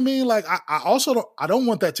 You know what I mean? Like, I don't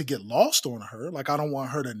want that to get lost on her. Like, I don't want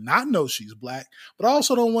her to not know she's black, but I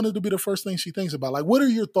also don't want it to be the first thing she thinks about. Like, what are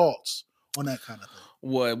your thoughts on that kind of thing?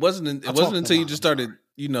 Well, it wasn't until you just started,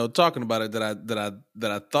 talking about it that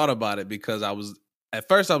I thought about it, because at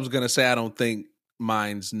first I was going to say, I don't think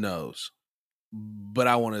mine's knows, but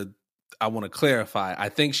I want to clarify. I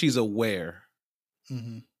think she's aware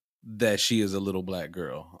that she is a little black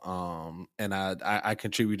girl. And I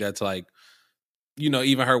contribute that to, like,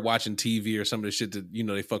 even her watching TV or some of the shit that,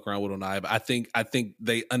 they fuck around with on I. But I think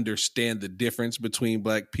they understand the difference between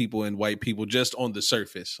black people and white people just on the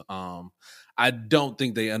surface. I don't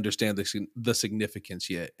think they understand the significance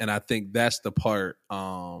yet. And I think that's the part,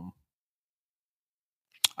 kind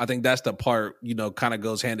of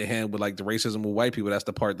goes hand in hand with, like, the racism with white people. That's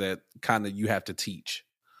the part that kind of you have to teach.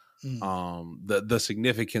 The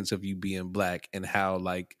significance of you being black and how,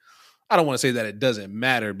 like, I don't want to say that it doesn't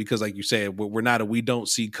matter, because, like you said, we don't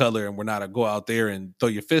see color and we're not a go out there and throw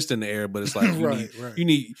your fist in the air. But it's like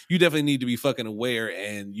you definitely need to be fucking aware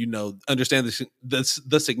and understand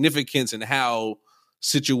the significance and how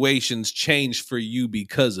situations change for you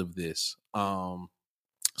because of this.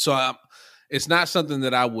 It's not something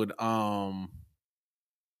that I would.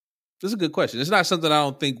 This is a good question. It's not something I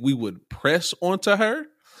don't think we would press onto her.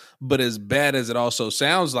 But as bad as it also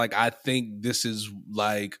sounds like, I think this is,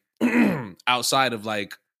 like, outside of,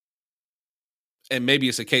 like, and maybe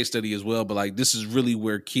it's a case study as well, but, like, this is really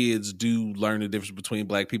where kids do learn the difference between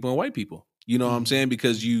black people and white people. You know what I'm saying?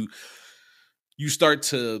 Because you start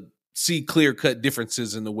to see clear-cut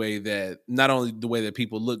differences in the way that, not only the way that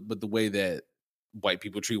people look, but the way that white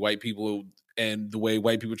people treat white people, and the way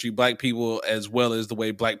white people treat black people, as well as the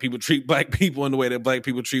way black people treat black people, and the way that black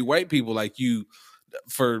people treat white people. Like,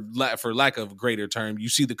 for lack of a greater term, you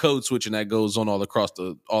see the code switching that goes on all across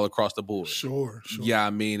the board. Sure. Yeah, I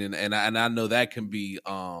mean, and I know that can be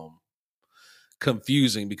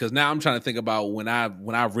confusing, because now I'm trying to think about when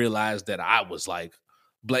I realized that I was like,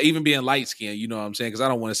 even being light skinned, you know what I'm saying? Because I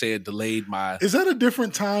don't want to say it delayed my. Is that a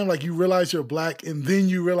different time? Like you realize you're black and then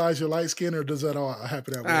you realize you're light skinned, or does that all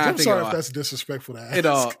happen at once? I'm sorry if that's disrespectful to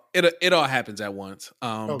ask. It all happens at once.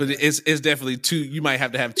 Okay. But it's definitely two. You might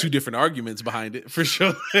have to have two different arguments behind it for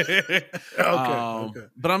sure. Okay.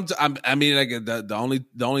 But I mean, like the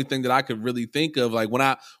only thing that I could really think of, like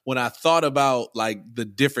when I thought about like the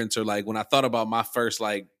difference, or like when I thought about my first,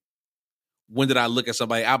 like, when did I look at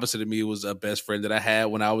somebody opposite of me? It was a best friend that I had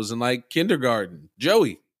when I was in like kindergarten,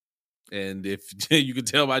 Joey. And if you could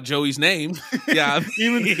tell by Joey's name, yeah,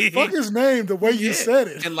 even fuck his name, the way you said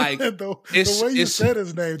it, and like the way you said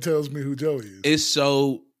his name tells me who Joey is. It's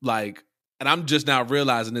so like, and I'm just now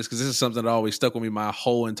realizing this because this is something that always stuck with me my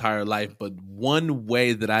whole entire life. But one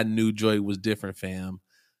way that I knew Joey was different, fam.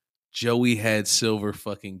 Joey had silver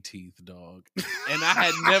fucking teeth, dog. And I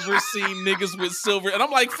had never seen niggas with silver. And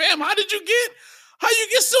I'm like, fam, how you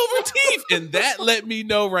get silver teeth? And that let me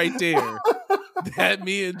know right there that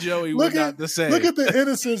me and Joey were not the same. Look at the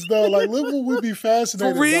innocence, though. Like, look what would be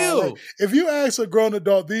fascinating. For real. Like, if you ask a grown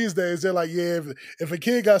adult these days, they're like, yeah, if a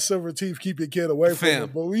kid got silver teeth, keep your kid away from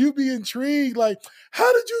it. But will you be intrigued? Like,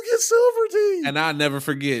 how did you get silver teeth? And I'll never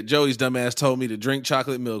forget, Joey's dumbass told me to drink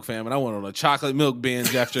chocolate milk, fam. And I went on a chocolate milk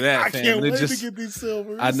binge after that, fam. I can't wait to get these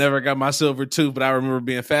silvers. I never got my silver tooth, but I remember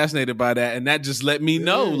being fascinated by that. And that just let me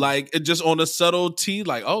know, like, it just on a subtlety,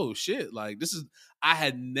 like, oh, shit. Like, I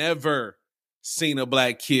had never seen a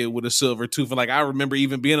black kid with a silver tooth. And like, I remember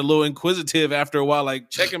even being a little inquisitive after a while,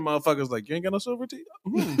 like checking motherfuckers, like, you ain't got no silver teeth?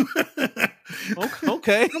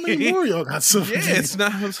 Okay. How many more y'all got silver teeth?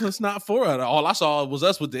 It's not for it. All I saw was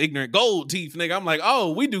us with the ignorant gold teeth, nigga. I'm like,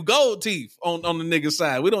 oh, we do gold teeth on the nigga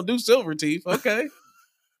side. We don't do silver teeth. Okay.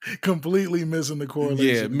 Completely missing the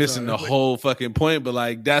correlation. Yeah, missing the whole fucking point. But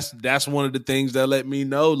like, that's one of the things that let me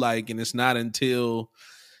know, like, and it's not until,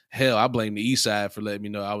 hell, I blame the East Side for letting me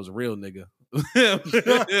know I was a real nigga.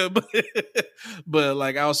 but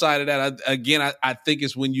like outside of that, I think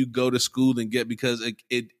it's when you go to school and get, because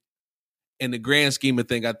it in the grand scheme of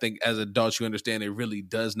things, I think as adults you understand it really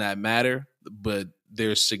does not matter, but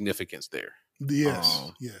there's significance there.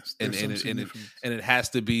 Yes. And it has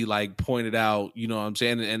to be like pointed out, you know what I'm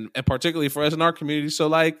saying? And particularly for us in our community, so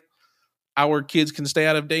like our kids can stay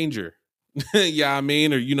out of danger. Yeah, I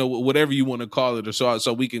mean, or, you know, whatever you want to call it, or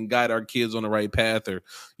so we can guide our kids on the right path, or,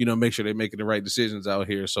 you know, make sure they're making the right decisions out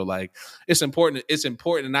here. So like, it's important.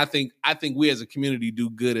 And I think we as a community do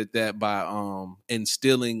good at that by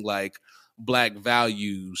instilling like black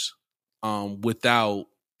values without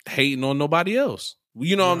hating on nobody else.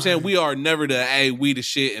 You know what I'm saying? We are never we the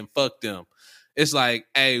shit and fuck them. It's like,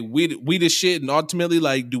 hey, we the shit, and ultimately,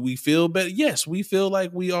 like, do we feel better? Yes, we feel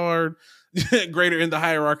like we are greater in the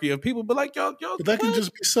hierarchy of people, but like y'all, but that can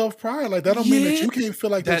just be self-pride. Like that don't mean that you can't feel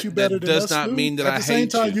like that you better than us. That does not mean that at I the same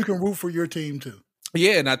hate time you can root for your team too.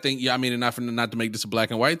 Yeah, and I think I mean, and not to make this a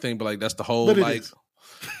black and white thing, but like that's the whole like.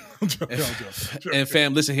 And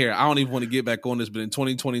fam, listen here. I don't even want to get back on this, but in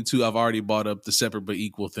 2022, I've already brought up the separate but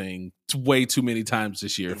equal thing way too many times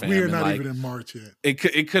this year. Fam. We are not even in March yet.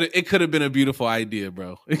 It could have been a beautiful idea,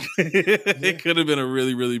 bro. It could have been a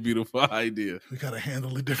really, really beautiful idea. We gotta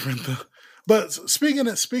handle it different though. But speaking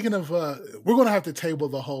of, we're gonna have to table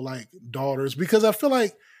the whole like daughters, because I feel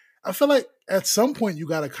like at some point you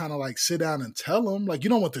gotta kind of like sit down and tell them. Like, you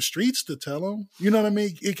don't want the streets to tell them. You know what I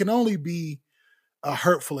mean? It can only be a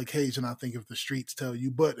hurtful occasion, I think, if the streets tell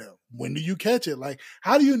you. But when do you catch it? Like,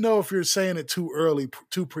 how do you know if you're saying it too early,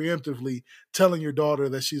 too preemptively, telling your daughter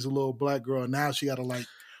that she's a little black girl, and now she got to like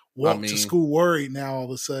walk to school worried now all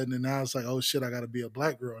of a sudden, and now it's like, oh shit, I got to be a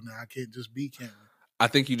black girl now. I can't just be Cameron. I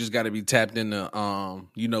think you just got to be tapped into,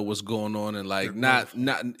 you know, what's going on, and like not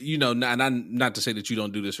to say that you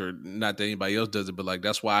don't do this or not that anybody else does it, but like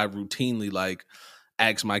that's why I routinely like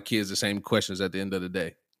ask my kids the same questions at the end of the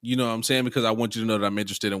day. You know what I'm saying? Because I want you to know that I'm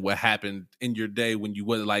interested in what happened in your day when you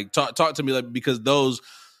went, like, talk to me, like, because those,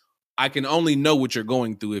 I can only know what you're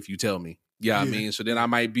going through if you tell me. Yeah, I mean, so then I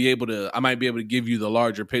might be able to give you the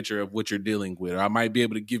larger picture of what you're dealing with, or I might be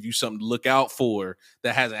able to give you something to look out for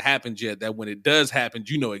that hasn't happened yet, that when it does happen,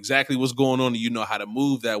 you know exactly what's going on and you know how to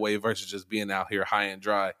move that way versus just being out here high and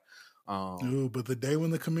dry. But the day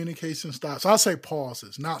when the communication stops, I'll say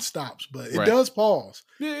pauses, not stops, but it does pause.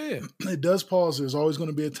 Yeah. It does pause. There's always going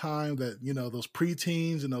to be a time that, you know, those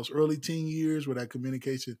preteens and those early teen years where that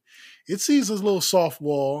communication, it sees this little soft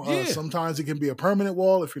wall. Sometimes it can be a permanent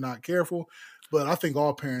wall if you're not careful. But I think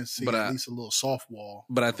all parents see But at least a little softball.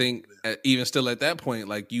 But I think even still at that point,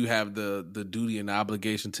 like you have the duty and the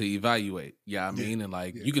obligation to evaluate. Yeah, I mean, and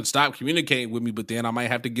like you can stop communicating with me, but then I might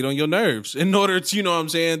have to get on your nerves in order to, you know what I'm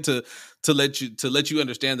saying, to let you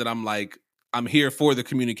understand that I'm here for the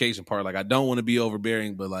communication part. Like I don't want to be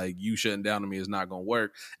overbearing, but like you shutting down on me is not going to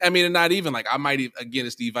work. I mean, and not even like I might again,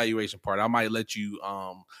 it's the evaluation part. I might let you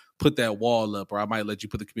put that wall up, or I might let you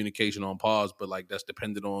put the communication on pause, but like that's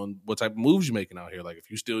dependent on what type of moves you're making out here. Like if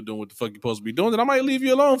you're still doing what the fuck you're supposed to be doing, then I might leave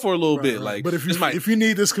you alone for a little bit. Like, but if you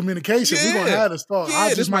need this communication, we're gonna have this talk.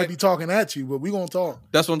 I just might be talking at you, but we're gonna talk.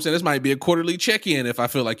 That's what I'm saying. This might be a quarterly check-in if I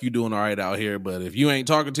feel like you're doing all right out here. But if you ain't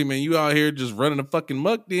talking to me and you out here just running a fucking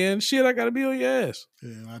muck, then shit, I gotta be on your ass.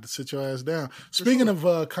 Yeah, I had to sit your ass down. Speaking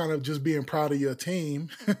of kind of just being proud of your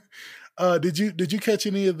team. Did you catch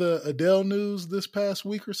any of the Adele news this past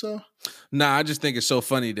week or so? Nah, I just think it's so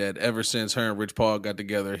funny that ever since her and Rich Paul got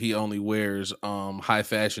together, he only wears high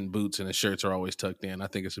fashion boots and his shirts are always tucked in. I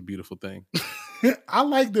think it's a beautiful thing. I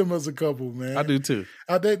like them as a couple, man. I do too.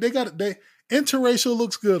 They interracial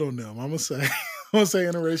looks good on them. I'm gonna say.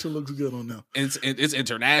 Interracial looks good on them. It's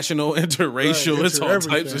international, interracial, right, it's all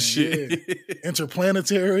types of shit. Yeah.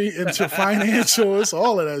 Interplanetary, interfinancial, it's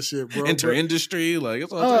all of that shit, bro. Inter-industry, like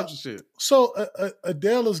it's all types of shit. So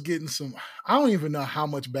Adele is getting some, I don't even know how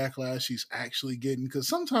much backlash she's actually getting, because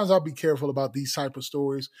sometimes I'll be careful about these type of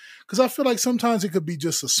stories, because I feel like sometimes it could be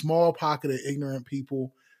just a small pocket of ignorant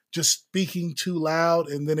people just speaking too loud,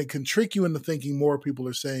 and then it can trick you into thinking more people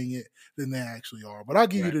are saying it than they actually are. But I'll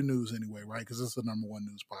give you the news anyway, right? Because it's the number one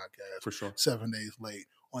news podcast. For sure. 7 days late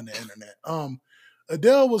on the internet.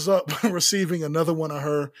 Adele was up receiving another one of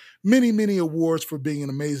her many, many awards for being an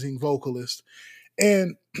amazing vocalist.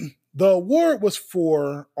 And the award was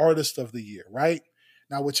for Artist of the Year, right?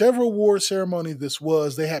 Now, whichever award ceremony this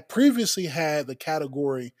was, they had previously had the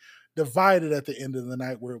category divided at the end of the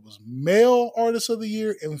night where it was male artist of the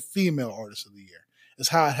year and female artist of the year. It's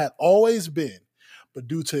how it had always been. But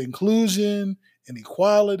due to inclusion and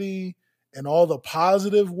equality and all the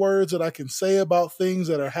positive words that I can say about things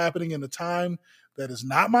that are happening in a time that is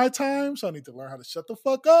not my time, so I need to learn how to shut the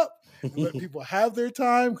fuck up and let people have their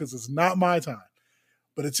time, because it's not my time.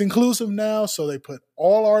 But it's inclusive now, so they put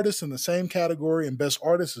all artists in the same category, and best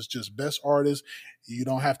artist is just best artist. You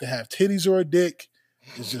don't have to have titties or a dick.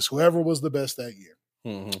 It's just whoever was the best that year.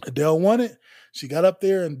 Mm-hmm. Adele won it. She got up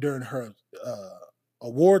there, and during her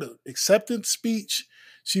award acceptance speech,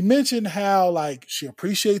 she mentioned how like she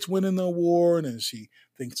appreciates winning the award, and she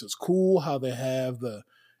thinks it's cool how they have the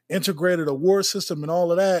integrated award system and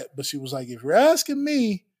all of that. But she was like, if you're asking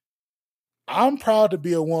me, I'm proud to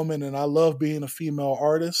be a woman, and I love being a female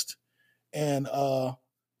artist. And I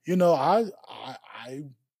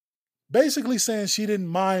basically saying she didn't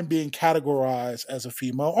mind being categorized as a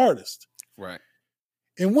female artist. Right.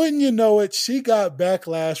 And wouldn't you know it, she got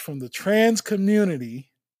backlash from the trans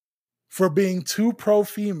community for being too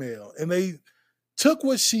pro-female. And they took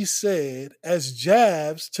what she said as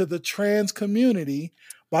jabs to the trans community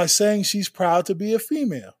by saying she's proud to be a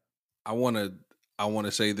female. I want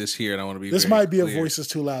to say this here, and I want to be this might be clear. A Voices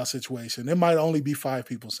Too Loud situation. It might only be 5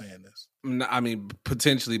 people saying this. I mean,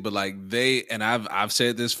 potentially, but like I've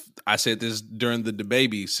said this. I said this during the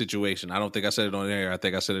DaBaby situation. I don't think I said it on air. I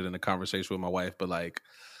think I said it in a conversation with my wife. But like,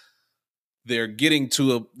 they're going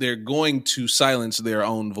to silence their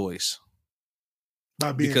own voice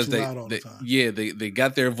by being too loud all the time. Yeah, they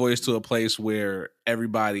got their voice to a place where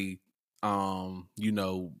everybody,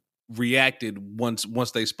 reacted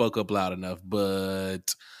once they spoke up loud enough.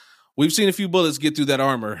 But we've seen a few bullets get through that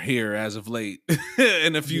armor here as of late,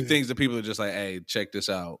 and a few things that people are just like, "Hey, check this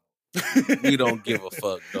out. We don't give a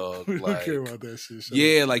fuck, dog. We don't care about that shit.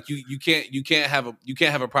 Yeah, like you can't have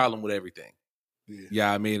a problem with everything.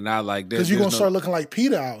 Yeah, I mean, and I like because you're gonna start looking like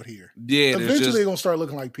PETA out here. Yeah, eventually they're gonna start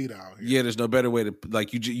looking like PETA out here. Yeah, there's no better way to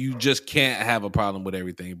like you just can't have a problem with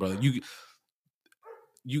everything, brother.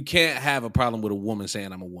 You can't have a problem with a woman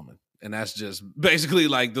saying I'm a woman. And that's just basically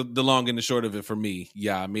like the long and the short of it for me.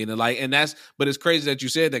 Yeah, I mean, but it's crazy that you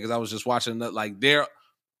said that, because I was just watching that, like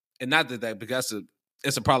because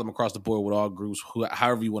it's a problem across the board with all groups,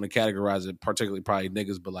 however you want to categorize it, particularly probably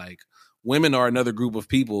niggas, but like women are another group of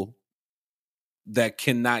people that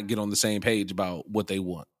cannot get on the same page about what they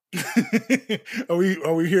want. Are we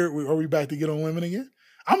here? Are we back to get on women again?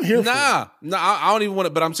 I'm here. I don't even want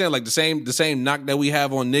to. But I'm saying like the same knock that we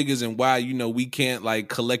have on niggas and why we can't like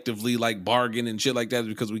collectively like bargain and shit like that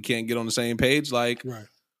because we can't get on the same page. Like right.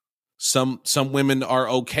 Some women are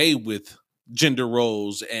okay with gender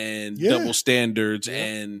roles and double standards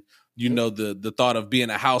and the thought of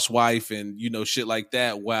being a housewife and shit like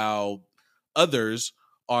that, while others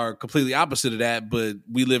are completely opposite of that, but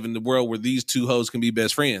we live in the world where these two hoes can be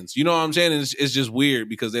best friends. You know what I'm saying? And it's just weird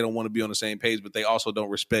because they don't want to be on the same page, but they also don't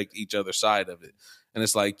respect each other's side of it. And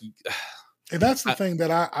it's like, and that's the thing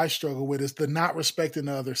that I struggle with is the not respecting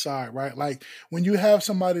the other side, right? Like when you have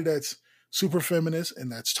somebody that's super feminist, and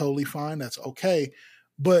that's totally fine, that's okay,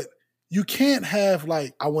 but you can't have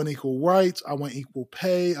like, I want equal rights, I want equal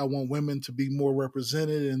pay, I want women to be more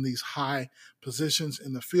represented in these high positions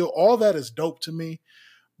in the field. All that is dope to me.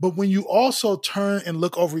 But when you also turn and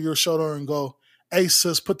look over your shoulder and go, hey,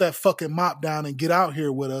 sis, put that fucking mop down and get out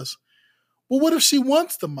here with us. Well, what if she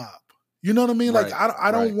wants the mop? You know what I mean? Right, Like,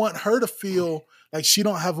 I don't want her to feel like she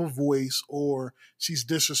don't have a voice or she's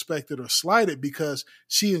disrespected or slighted because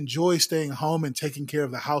she enjoys staying home and taking care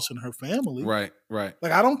of the house and her family. right.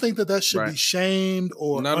 Like, I don't think that should be shamed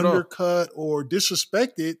or Not at all. undercut or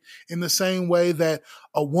disrespected in the same way that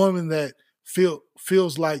a woman that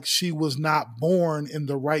feels like she was not born in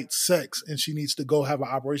the right sex and she needs to go have an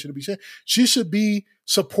operation to be shamed. She should be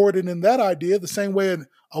supported in that idea the same way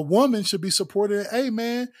a woman should be supported. Hey,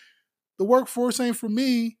 man, the workforce ain't for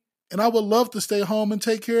me, and I would love to stay home and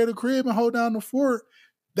take care of the crib and hold down the fort.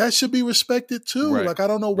 That should be respected too. Right. Like, I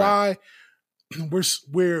don't know why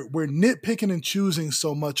we're nitpicking and choosing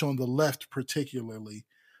so much on the left, particularly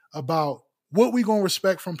about what we gonna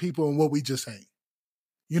respect from people and what we just ain't.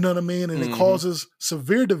 You know what I mean? And it causes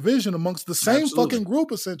severe division amongst the same fucking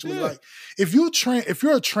group, essentially. Yeah. Like, if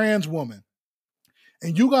you're a trans woman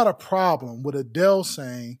and you got a problem with Adele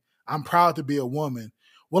saying, I'm proud to be a woman,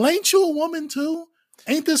 well, ain't you a woman too?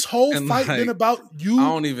 Ain't this whole fight been about you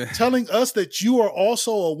telling us that you are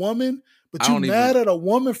also a woman, but you mad at a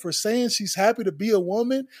woman for saying she's happy to be a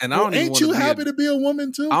woman? And ain't you happy to be a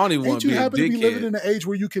woman too? I don't even want to be a dickhead. Ain't you happy to be living in an age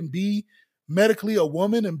where you can be medically a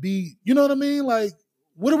woman and be, you know what I mean? Like,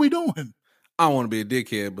 what are we doing? I don't want to be a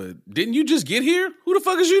dickhead, but didn't you just get here? Who the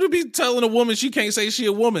fuck is you to be telling a woman she can't say she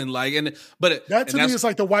a woman? Like, that to me is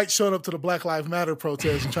like the white showing up to the Black Lives Matter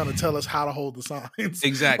protest and trying to tell us how to hold the signs.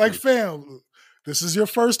 Exactly. Like, fam, this is your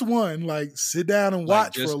first one. Like, sit down and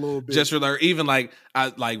watch for a little bit.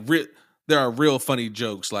 There are real funny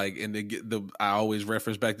jokes. Like, and I always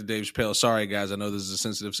reference back to Dave Chappelle. Sorry, guys, I know this is a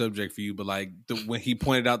sensitive subject for you, but like when he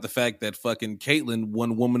pointed out the fact that fucking Caitlyn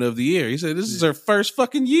won Woman of the Year, he said this is her first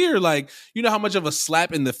fucking year. Like, you know how much of a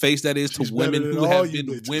slap in the face that is to women who have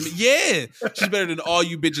been women. Yeah, she's better than all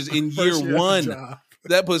you bitches in year one.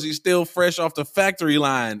 That pussy's still fresh off the factory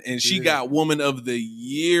line, and she got Woman of the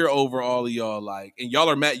Year over all of y'all. Like, and y'all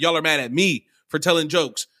are mad at me for telling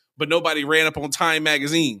jokes, but nobody ran up on Time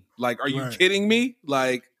magazine. Like, are you kidding me?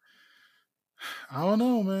 Like, I don't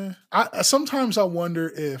know, man. Sometimes I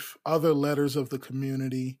wonder if other letters of the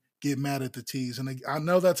community get mad at the T's. And I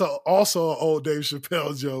know that's also an old Dave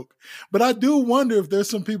Chappelle joke, but I do wonder if there's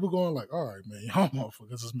some people going like, all right, man, y'all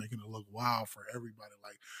motherfuckers is making it look wild for everybody.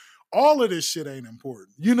 Like, all of this shit ain't important.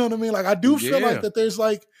 You know what I mean? Like, I do feel like that there's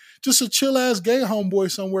like just a chill ass gay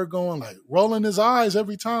homeboy somewhere going like rolling his eyes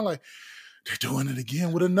every time. Like, they're doing it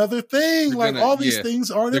again with another thing. Like, all these things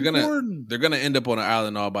aren't important. They're going to end up on an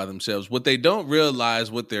island all by themselves. What they don't realize,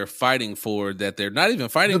 what they're fighting for, that they're not even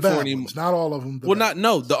fighting for anymore. Not all of them.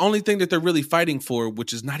 The only thing that they're really fighting for,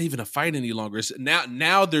 which is not even a fight any longer, is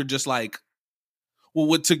now they're just like, well,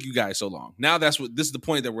 what took you guys so long? Now this is the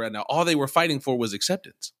point that we're at now. All they were fighting for was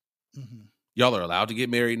acceptance. Mm-hmm. Y'all are allowed to get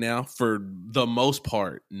married now. For the most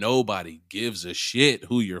part, nobody gives a shit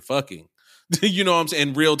who you're fucking. You know what I'm saying?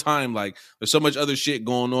 In real time, like, there's so much other shit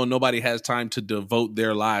going on. Nobody has time to devote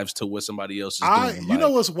their lives to what somebody else is doing. You know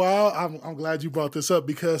what's wild? I'm glad you brought this up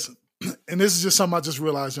because, and this is just something I just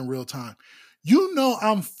realized in real time. You know,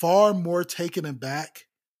 I'm far more taken aback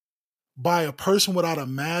by a person without a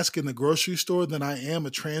mask in the grocery store than I am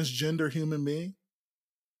a transgender human being.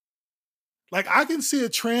 Like, I can see a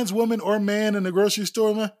trans woman or man in the grocery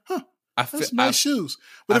store, man, that's nice shoes.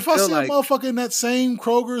 But if I see a motherfucker in that same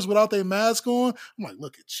Kroger's without their mask on, I'm like,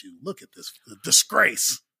 look at you. Look at this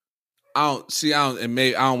disgrace. I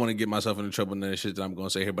don't want to get myself into trouble in that shit that I'm going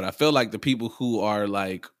to say here, but I feel like the people who are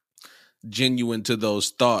like genuine to those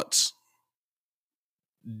thoughts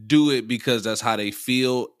do it because that's how they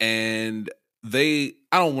feel. And I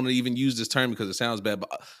don't want to even use this term because it sounds bad,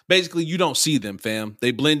 but basically you don't see them, fam.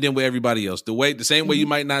 They blend in with everybody else. The same way you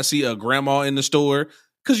might not see a grandma in the store,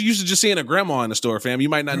 because you're used to just seeing a grandma in the store, fam. You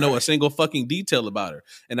might not know a single fucking detail about her.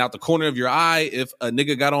 And out the corner of your eye, if a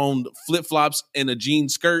nigga got on flip-flops and a jean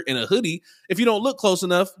skirt and a hoodie, if you don't look close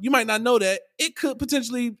enough, you might not know that it could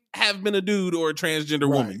potentially have been a dude or a transgender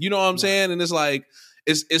woman. You know what I'm saying? And it's like,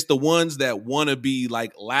 it's the ones that want to be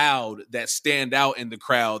like loud, that stand out in the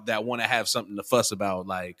crowd, that want to have something to fuss about.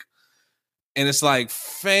 Like, And it's like,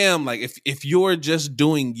 fam, like if you're just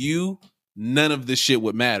doing you, none of this shit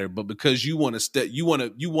would matter. But because you want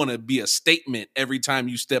to be a statement every time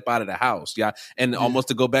you step out of the house. Yeah. And almost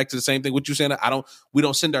to go back to the same thing, what you saying, we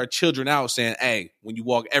don't send our children out saying, hey, when you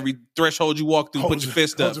walk, every threshold you walk through, put your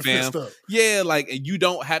fist up, fam. Yeah, like, you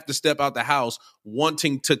don't have to step out the house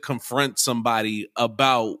wanting to confront somebody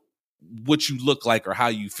about what you look like or how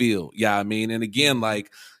you feel. Yeah, I mean, and again,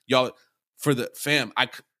 like, y'all, for the fam,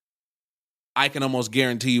 I can almost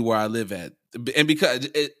guarantee you where I live at. And because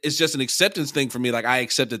it's just an acceptance thing for me, like, I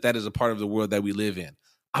accept that is a part of the world that we live in.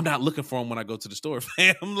 I'm not looking for them when I go to the store,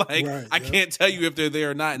 fam. Like, right, I can't tell you if they're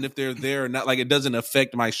there or not. And if they're there or not, like, it doesn't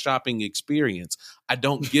affect my shopping experience. I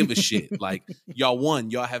don't give a shit. Like,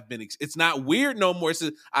 y'all have been, it's not weird no more.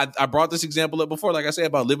 I brought this example up before, like I said,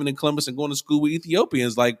 about living in Columbus and going to school with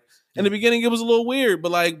Ethiopians. Like, in the beginning, it was a little weird,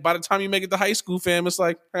 but like by the time you make it to high school, fam, it's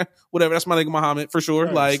like, whatever. That's my nigga Muhammad for sure.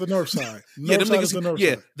 Right, like it's the north side. Them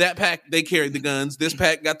niggas, that pack, they carried the guns. This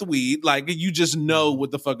pack got the weed. Like, you just know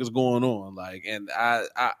what the fuck is going on. Like, and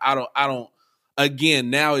I don't. Again,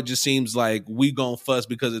 now it just seems like we gonna fuss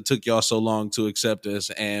because it took y'all so long to accept us,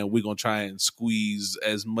 and we gonna try and squeeze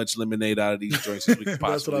as much lemonade out of these joints as we can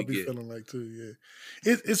possibly That's what I be get. feeling like too. Yeah,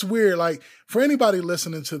 it's weird. Like, for anybody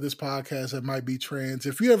listening to this podcast that might be trans,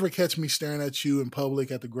 if you ever catch me staring at you in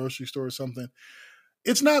public at the grocery store or something,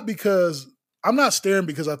 it's not because I'm not staring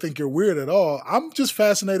because I think you're weird at all. I'm just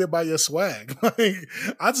fascinated by your swag. Like,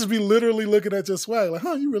 I just be literally looking at your swag, like,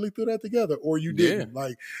 huh, you really threw that together, or you didn't.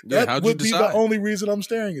 Like, that would be the only reason I'm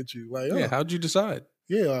staring at you. Like, yeah, how'd you decide?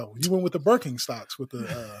 Yeah, you went with the Birkenstocks with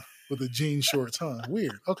the jean shorts, huh?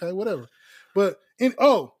 Weird. Okay, whatever. But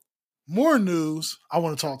more news I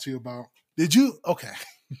want to talk to you about. Did you? Okay,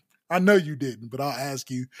 I know you didn't, but I'll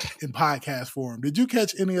ask you in podcast form. Did you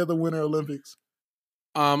catch any of the Winter Olympics?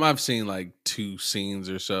 I've seen like 2 scenes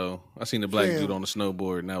or so. I seen the black dude on the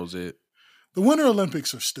snowboard, and that was it. The Winter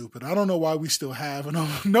Olympics are stupid. I don't know why we still have, and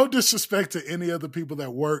no disrespect to any of the people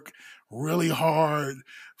that work really hard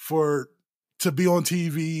to be on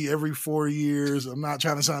TV every 4 years. I'm not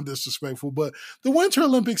trying to sound disrespectful, but the Winter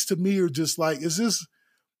Olympics to me are just like, it's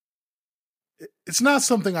not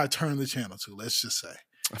something I turn the channel to, let's just say.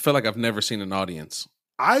 I feel like I've never seen an audience.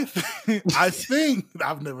 I think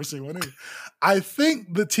I've never seen one either. I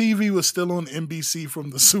think the TV was still on NBC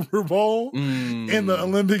from the Super Bowl, and the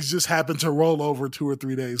Olympics just happened to roll over 2 or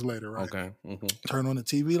 3 days later, right? Okay. Mm-hmm. Turn on the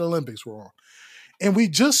TV, the Olympics were on. And we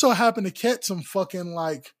just so happened to catch some fucking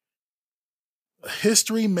like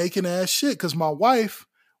history-making ass shit because my wife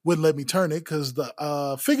wouldn't let me turn it because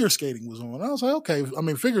the figure skating was on. I was like, okay. I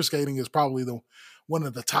mean, figure skating is probably one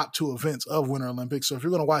of the top 2 events of Winter Olympics. So if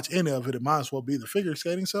you're going to watch any of it, it might as well be the figure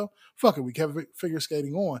skating. So fuck it, we kept figure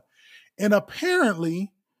skating on. And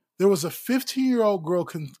apparently there was a 15-year-old girl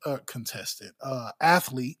contestant,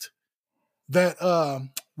 athlete, that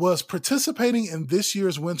was participating in this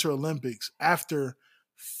year's Winter Olympics after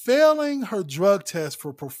failing her drug test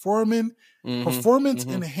for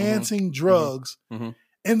performance-enhancing drugs. Mm-hmm.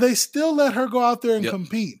 And they still let her go out there and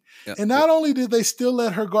compete. Yep. And not only did they still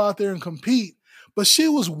let her go out there and compete, but she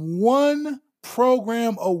was one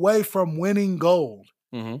program away from winning gold.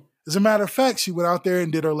 Mm-hmm. As a matter of fact, she went out there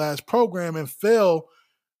and did her last program and fell,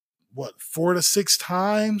 4 to 6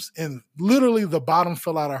 times? And literally the bottom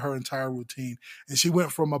fell out of her entire routine. And she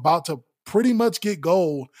went from about to pretty much get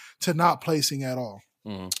gold to not placing at all.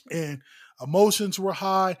 Mm-hmm. And emotions were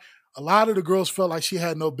high. A lot of the girls felt like she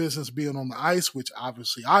had no business being on the ice, which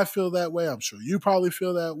obviously I feel that way. I'm sure you probably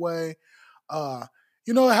feel that way.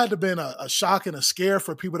 It had to have been a shock and a scare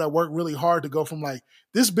for people that work really hard to go from like,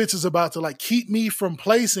 this bitch is about to like keep me from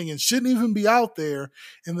placing and shouldn't even be out there.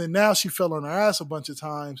 And then now she fell on her ass a bunch of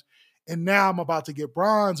times. And now I'm about to get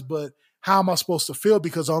bronze, but how am I supposed to feel?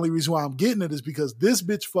 Because the only reason why I'm getting it is because this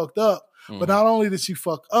bitch fucked up. Mm-hmm. But not only did she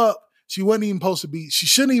fuck up, she wasn't even supposed to be, she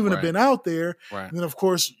shouldn't even have been out there. Right. And then of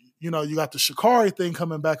course, you got the Sha'Carri thing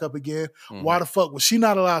coming back up again. Mm-hmm. Why the fuck was she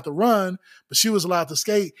not allowed to run, but she was allowed to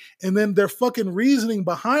skate? And then their fucking reasoning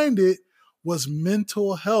behind it was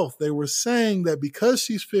mental health. They were saying that because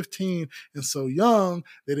she's 15 and so young,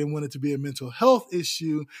 they didn't want it to be a mental health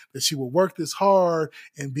issue, that she would work this hard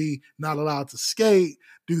and be not allowed to skate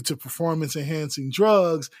due to performance-enhancing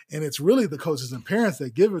drugs. And it's really the coaches and parents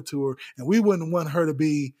that give it to her. And we wouldn't want her to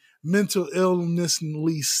be mental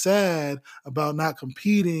illnessly sad about not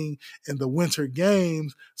competing in the Winter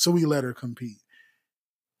Games, so we let her compete.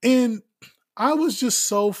 And I was just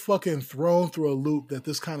so fucking thrown through a loop that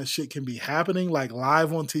this kind of shit can be happening like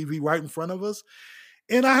live on TV right in front of us.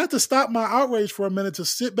 And I had to stop my outrage for a minute to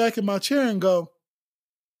sit back in my chair and go,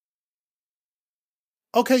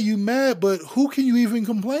 okay, you mad, but who can you even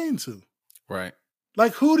complain to? Right.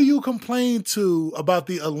 Like, who do you complain to about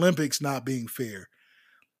the Olympics not being fair?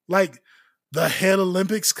 Like, the head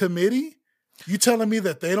Olympics committee? You telling me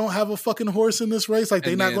that they don't have a fucking horse in this race? Like,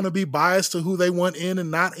 they're not going to be biased to who they want in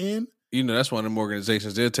and not in? You know, that's one of them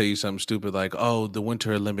organizations. They'll tell you something stupid like, "Oh, the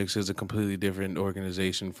Winter Olympics is a completely different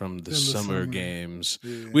organization from the summer games.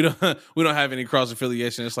 Yeah. We don't have any cross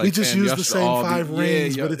affiliation. It's like we just use the same 5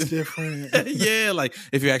 rings, but it's different." Yeah, like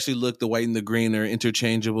if you actually look, the white and the green are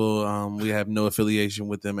interchangeable. We have no affiliation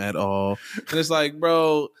with them at all. And it's like,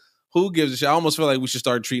 bro, who gives a shit? I almost feel like we should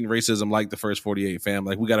start treating racism like the first 48, fam.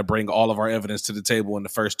 Like, we got to bring all of our evidence to the table in the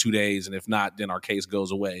first 2 days, and if not, then our case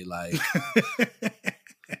goes away. Like.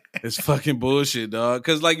 It's fucking bullshit, dog.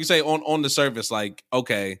 Because like you say, on the surface, like,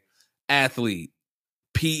 okay, athlete,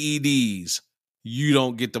 PEDs, you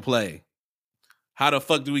don't get to play. How the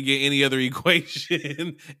fuck do we get any other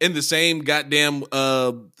equation in the same goddamn in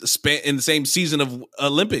the same season of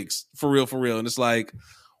Olympics? For real. And it's like,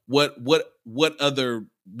 what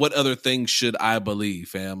other things should I believe,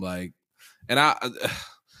 fam? Like, and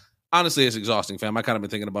honestly, it's exhausting, fam. I kind of been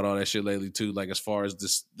thinking about all that shit lately too. Like, as far as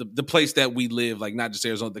this, the place that we live, like not just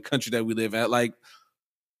Arizona, the country that we live at, like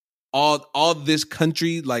all this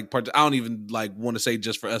country, like I don't even like want to say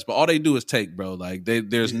just for us, but all they do is take, bro. Like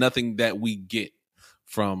there's nothing that we get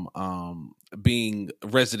from being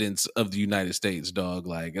residents of the United States, dog.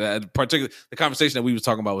 Like, particularly the conversation that we was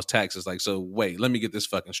talking about was taxes. Like, so wait, let me get this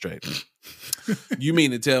fucking straight. You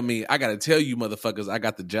mean to tell me I got to tell you motherfuckers I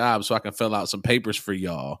got the job so I can fill out some papers for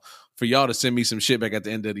y'all to send me some shit back at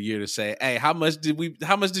the end of the year to say, hey, how much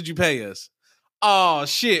did you pay us? Oh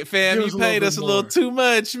shit, fam, you paid us a little too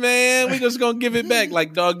much, man. We just gonna give it back.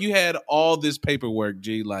 Like, dog, you had all this paperwork,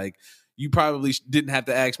 G. Like, you probably didn't have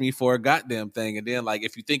to ask me for a goddamn thing. And then, like,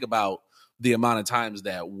 if you think about the amount of times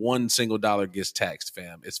that one single dollar gets taxed,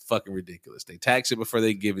 fam, it's fucking ridiculous. They tax it before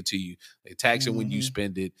they give it to you. They tax it when you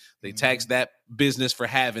spend it. They tax that business for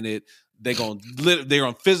having it. They're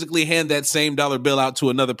gonna physically hand that same dollar bill out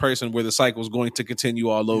to another person, where the cycle is going to continue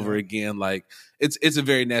all over again. Like, it's a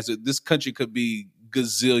very nasty. This country could be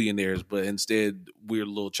gazillionaires, but instead we're a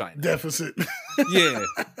little China deficit. Yeah.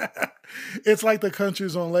 It's like the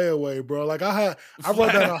country's on layaway, bro. Like, I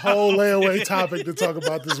wrote down a whole layaway topic to talk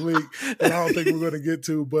about this week that I don't think we're going to get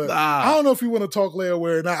to, but I don't know if you want to talk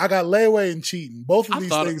layaway or not. I got layaway and cheating. Both of these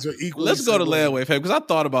things are equally Let's go to similar. layaway, fam, because I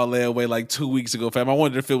thought about layaway like 2 weeks ago, fam. I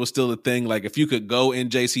wondered if it was still a thing. Like, if you could go in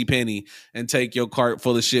JCPenney and take your cart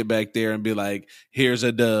full of shit back there and be like, here's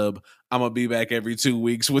a dub. I'm going to be back every 2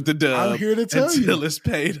 weeks with the dub. I'm here to tell you. Until it's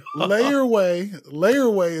paid off.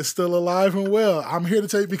 Layaway is still alive and well. I'm here to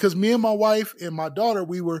tell you because me and my wife and my daughter,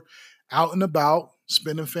 we were out and about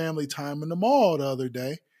spending family time in the mall the other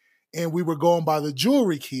day. And we were going by the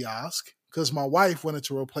jewelry kiosk because my wife wanted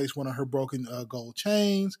to replace one of her broken gold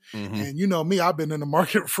chains. Mm-hmm. And you know me, I've been in the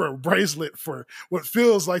market for a bracelet for what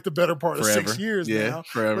feels like the better part of 6 years now.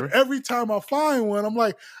 Forever. But every time I find one, I'm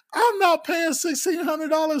like, I'm not paying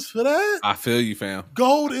 $1,600 for that. I feel you, fam.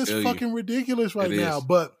 Gold is fucking ridiculous right now.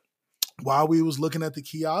 But while we was looking at the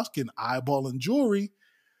kiosk and eyeballing jewelry,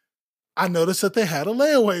 I noticed that they had a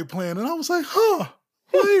layaway plan. And I was like,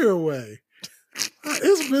 layaway.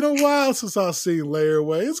 It's been a while since I've seen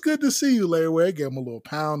layaway. It's good to see you, layaway. I gave him a little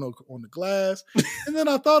pound on the glass. And then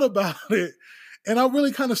I thought about it. And I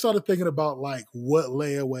really kind of started thinking about like what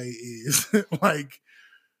layaway is. Like,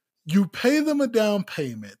 you pay them a down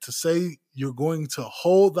payment to say you're going to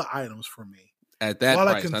hold the items for me. At that while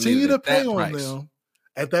price. I continue to pay on them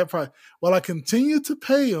at that price. While I continue to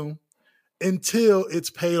pay them until it's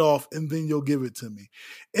paid off, and then you'll give it to me.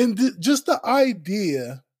 And just the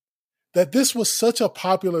idea that this was such a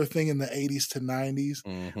popular thing in the 80s to 90s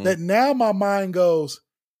that now my mind goes,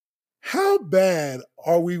 how bad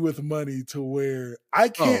are we with money to where I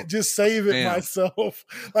can't just save it myself?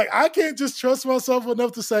 Like, I can't just trust myself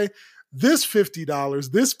enough to say, this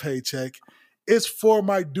 $50, this paycheck is for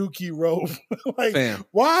my Dookie robe. Like,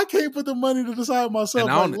 why I can't put the money to the side myself?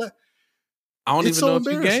 I don't even know if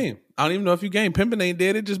you game. I don't even know if you game. Pimpin' ain't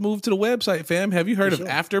dead. It just moved to the website, fam. Have you heard of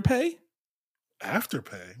Afterpay?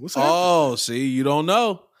 Afterpay? What's that? Oh, see, you don't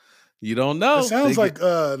know. You don't know.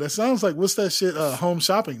 That sounds like what's that shit? Home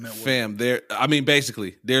Shopping Network. Fam,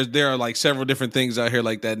 basically, there are like several different things out here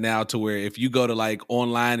like that now, to where if you go to like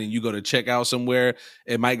online and you go to check out somewhere,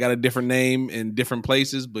 it might got a different name in different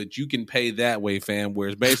places, but you can pay that way, fam. Where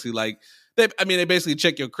it's basically like they basically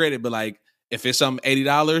check your credit, but like if it's some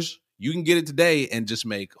 $80, you can get it today and just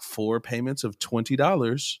make 4 payments of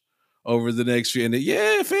 $20 over the next year.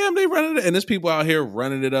 And fam, they running it. And there's people out here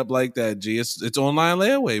running it up like that, G. It's online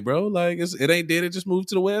layaway, bro. Like, it ain't dead. It just moved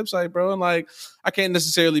to the website, bro. And like, I can't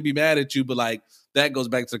necessarily be mad at you, but like, that goes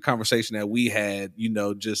back to the conversation that we had, you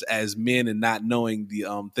know, just as men and not knowing the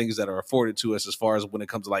things that are afforded to us as far as when it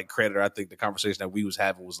comes to like credit. I think the conversation that we was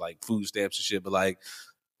having was like food stamps and shit. But like,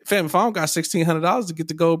 fam, if I don't got $1,600 to get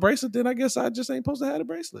the gold bracelet, then I guess I just ain't supposed to have a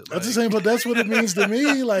bracelet. Like, that's the same, but that's what it means to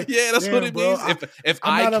me. Like, yeah, that's what it means. If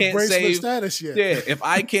I not can't bracelet save status yet. Yeah, if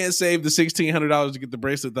I can't save the $1,600 to get the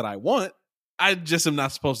bracelet that I want, I just am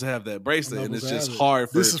not supposed to have that bracelet, and it's just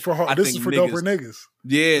hard for. This is for doper niggas.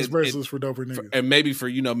 Yeah, this bracelet's for doper niggas, and maybe for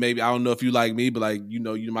maybe I don't know if you like me, but like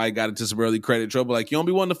you might got into some early credit trouble. Like you don't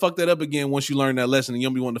be wanting to fuck that up again once you learn that lesson, and you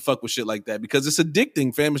don't be wanting to fuck with shit like that because it's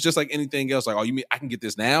addicting, fam. It's just like anything else. Like, oh, you mean I can get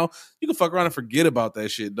this now? You can fuck around and forget about that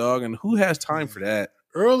shit, dog. And who has time for that?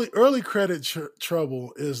 Early credit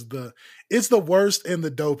trouble is it's the worst and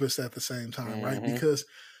the dopest at the same time, right? Because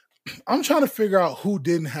I'm trying to figure out who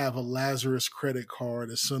didn't have a Lazarus credit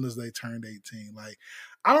card as soon as they turned 18. Like,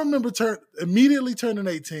 I remember immediately turning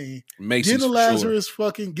 18, getting a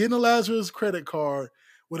Lazarus credit card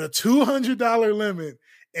with a $200 limit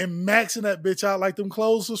and maxing that bitch out like them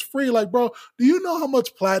clothes was free. Like, bro, do you know how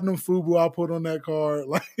much platinum FUBU I put on that card?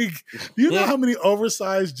 Like, do you know how many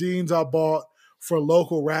oversized jeans I bought for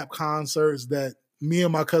local rap concerts that me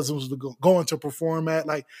and my cousins were going to perform at?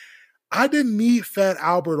 Like, I didn't need Fat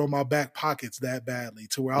Albert on my back pockets that badly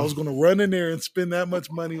to where I was going to run in there and spend that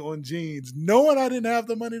much money on jeans, knowing I didn't have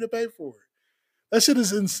the money to pay for it. That shit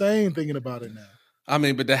is insane thinking about it now. I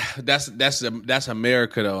mean, but that's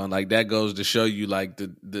America though, and like that goes to show you like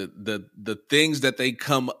the things that they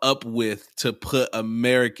come up with to put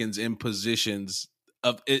Americans in positions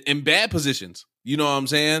in bad positions. You know what I'm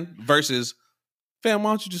saying? Versus, fam,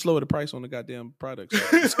 why don't you just lower the price on the goddamn product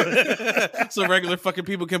so regular fucking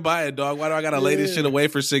people can buy it, dog? Why do I gotta lay this shit away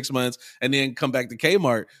for 6 months and then come back to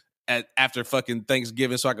Kmart after fucking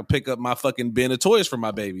Thanksgiving so I can pick up my fucking bin of toys for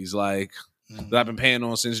my babies, like that I've been paying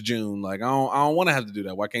on since June? Like I don't want to have to do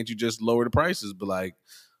that. Why can't you just lower the prices? But like,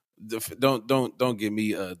 don't get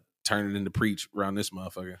me turning into preach around this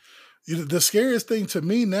motherfucker. The scariest thing to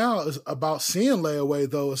me now is about seeing layaway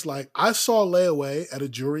though. It's like I saw layaway at a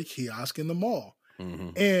jewelry kiosk in the mall.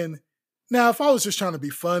 And now, if I was just trying to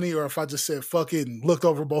be funny, or if I just said fuck it and looked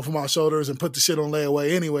over both of my shoulders and put the shit on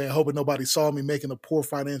layaway anyway and hoping nobody saw me making a poor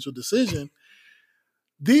financial decision,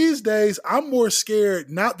 these days I'm more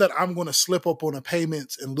scared not that I'm going to slip up on the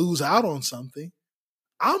payments and lose out on something.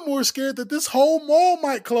 I'm more scared that this whole mall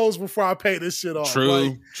might close before I pay this shit off.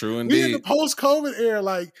 True indeed. We in the post-COVID era,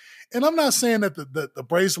 like, and I'm not saying that the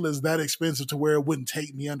bracelet is that expensive to where it wouldn't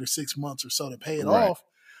take me under 6 months or so to pay it off.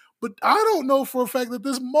 But I don't know for a fact that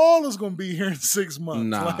this mall is going to be here in 6 months.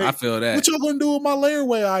 Nah, like, I feel that. What y'all going to do with my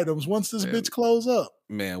layaway items once this bitch close up?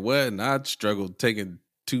 Man, what? And I struggled taking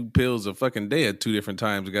 2 pills a fucking day at 2 different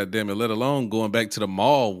times, goddamn it, let alone going back to the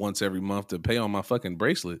mall once every month to pay on my fucking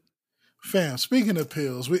bracelet. Fam, speaking of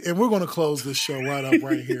pills, we're going to close this show right up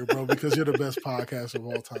right here, bro, because you're the best podcast of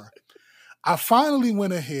all time. I finally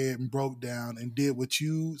went ahead and broke down and did what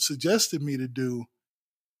you suggested me to do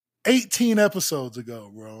 18 episodes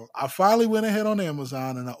ago, bro. I finally went ahead on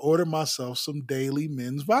Amazon and I ordered myself some daily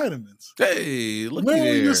men's vitamins. Hey, look at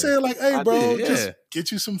there. You saying like, hey, bro, just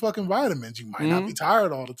get you some fucking vitamins. You might not be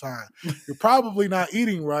tired all the time. You're probably not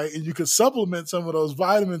eating right, and you could supplement some of those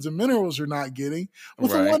vitamins and minerals you're not getting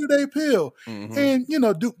with a one-a-day pill. And, you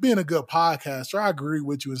know, being a good podcaster, I agree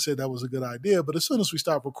with you and said that was a good idea. But as soon as we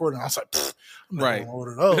stopped recording, I was like, I'm not going to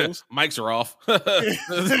order those. Mics are off.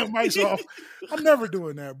 Mics are off. I'm never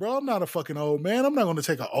doing that, bro. I'm not a fucking old man. I'm not going to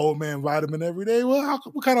take an old man vitamin every day. Well,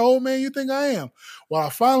 what kind of old man you think I am? Well, I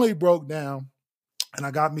finally broke down and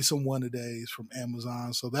I got me some one-a-days from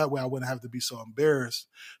Amazon. So that way I wouldn't have to be so embarrassed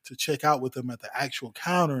to check out with them at the actual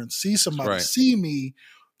counter and see somebody see me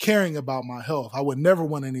caring about my health. I would never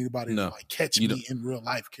want anybody to like catch me in real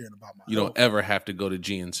life caring about my health. You don't ever have to go to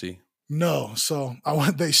GNC. No. So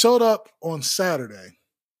they showed up on Saturday.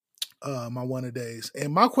 My one-a-days.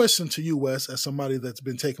 And my question to you, Wes, as somebody that's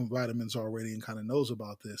been taking vitamins already and kind of knows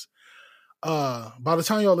about this, by the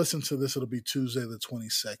time y'all listen to this, it'll be Tuesday the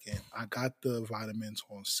 22nd. I got the vitamins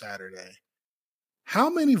on Saturday. How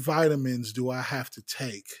many vitamins do I have to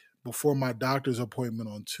take before my doctor's appointment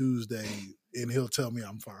on Tuesday and he'll tell me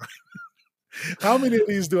I'm fine? How many of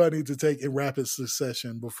these do I need to take in rapid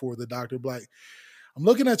succession before the doctor be like, I'm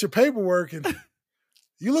looking at your paperwork and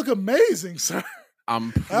you look amazing, sir.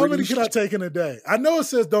 How many can I take in a day? I know it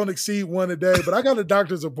says don't exceed one a day, but I got a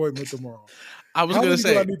doctor's appointment tomorrow. I was going to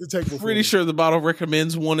say, I need to take pretty sure the bottle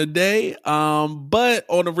recommends one a day. But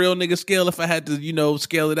on a real nigga scale, if I had to,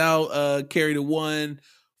 scale it out, carry the 1,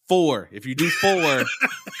 4. If you do 4,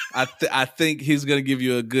 I think he's going to give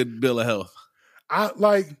you a good bill of health.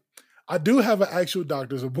 I I do have an actual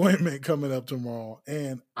doctor's appointment coming up tomorrow,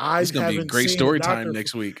 and it's gonna be a great story time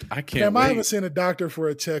next week. I can't wait. I haven't seen a doctor for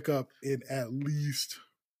a checkup in at least.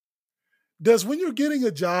 Does when you're getting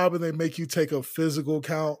a job and they make you take a physical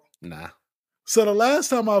count? Nah. So the last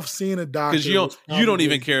time I've seen a doctor, because you don't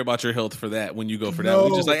even care about your health for that when you go for that. We're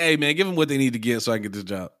just like, hey man, give them what they need to get so I can get this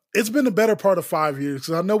job. It's been the better part of 5 years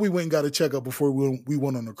because I know we went and got a checkup before we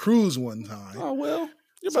went on a cruise one time. Oh well.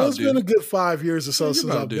 So it's been a good 5 years or so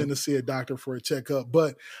since I've been to see a doctor for a checkup.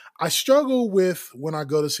 But I struggle with when I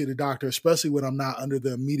go to see the doctor, especially when I'm not under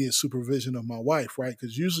the immediate supervision of my wife, right?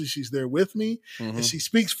 Because usually she's there with me and she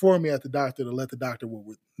speaks for me at the doctor to let the doctor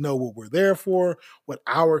know what we're there for, what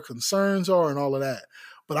our concerns are and all of that.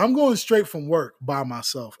 But I'm going straight from work by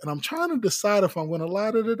myself and I'm trying to decide if I'm going to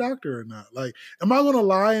lie to the doctor or not. Like, am I going to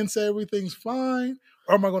lie and say everything's fine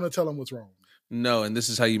or am I going to tell him what's wrong? No, and this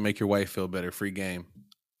is how you make your wife feel better. Free game.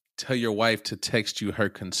 Tell your wife to text you her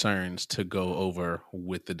concerns to go over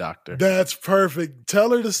with the doctor. That's perfect.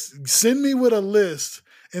 Tell her to send me with a list,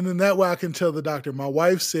 and then that way I can tell the doctor, my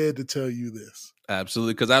wife said to tell you this.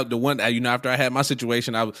 Absolutely, because after I had my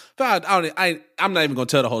situation, I'm not even gonna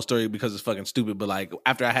tell the whole story because it's fucking stupid. But like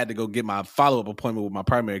after I had to go get my follow-up appointment with my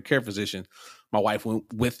primary care physician, my wife went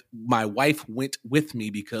with me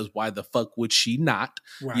because why the fuck would she not?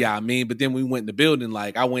 Right. Yeah, I mean, but then we went in the building.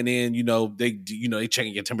 Like I went in, they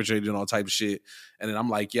checking your temperature, doing all type of shit, and then I'm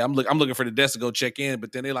like, yeah, I'm looking for the desk to go check in.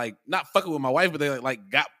 But then they like not fucking with my wife, but they like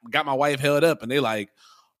got my wife held up, and they like,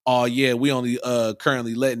 oh yeah, we only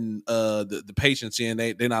currently letting the patients in.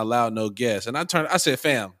 They're not allowed no guests. And I said,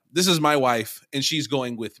 fam, this is my wife and she's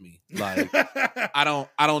going with me. Like I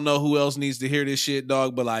don't know who else needs to hear this shit,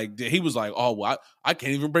 dog. But like he was like, oh well, I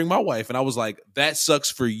can't even bring my wife. And I was like, that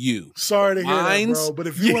sucks for you. Sorry to hear that, bro. But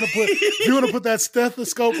if you want to put that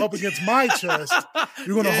stethoscope up against my chest,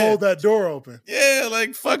 you're gonna hold that door open. Yeah,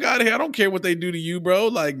 like fuck out of here. I don't care what they do to you, bro.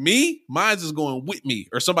 Like me, mine's is going with me.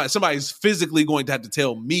 Or somebody's physically going to have to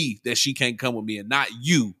tell me that she can't come with me and not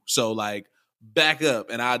you. So like back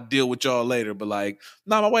up and I'll deal with y'all later. But like,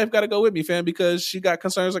 my wife got to go with me, fam, because she got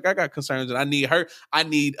concerns like I got concerns and I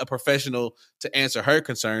need a professional to answer her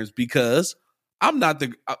concerns because I don't want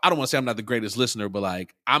to say I'm not the greatest listener, but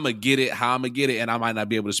like I'm going to get it how I'm going to get it and I might not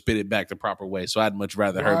be able to spit it back the proper way. So I'd much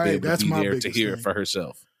rather her be able to be there to hear it for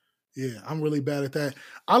herself. Yeah, I'm really bad at that.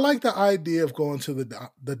 I like the idea of going to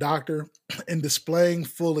the doctor and displaying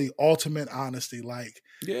fully ultimate honesty. Like,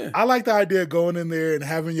 yeah, I like the idea of going in there and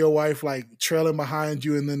having your wife like trailing behind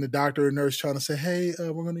you and then the doctor or nurse trying to say, hey,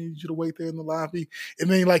 we're going to need you to wait there in the lobby. And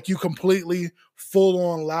then like you completely full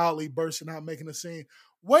on loudly bursting out, making a scene.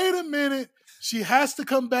 Wait a minute. She has to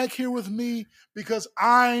come back here with me because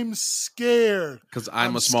I'm scared. Because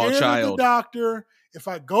I'm a small child. Of the doctor. If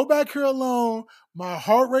I go back here alone, my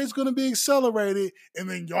heart rate's going to be accelerated, and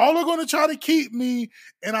then y'all are going to try to keep me,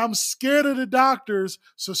 and I'm scared of the doctors,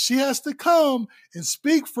 so she has to come and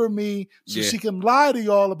speak for me so she can lie to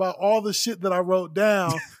y'all about all the shit that I wrote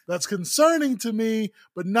down that's concerning to me,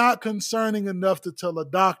 but not concerning enough to tell a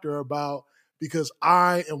doctor about because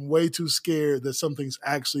I am way too scared that something's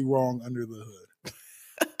actually wrong under the hood.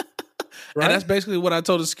 Right? And that's basically what I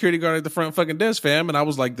told the security guard at the front fucking desk, fam. And I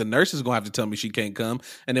was like, the nurse is going to have to tell me she can't come.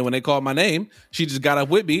 And then when they called my name, she just got up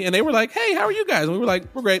with me and they were like, hey, how are you guys? And we were like,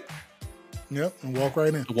 we're great. Yep, and walk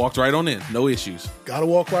right in. Walked right on in. No issues. Got to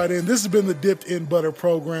walk right in. This has been the Dipped in Butter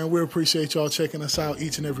program. We appreciate y'all checking us out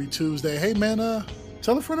each and every Tuesday. Hey, man,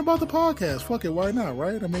 tell a friend about the podcast. Fuck it, why not,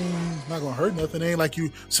 right? I mean, it's not going to hurt nothing. It ain't like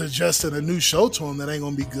you suggesting a new show to them that ain't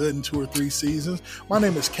going to be good in 2 or 3 seasons. My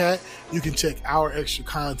name is Kat. You can check our extra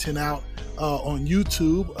content out on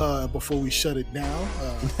YouTube before we shut it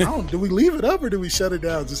down. Do we leave it up or do we shut it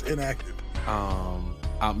down just inactive?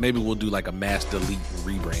 Maybe we'll do like a mass delete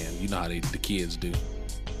rebrand. You know how the kids do.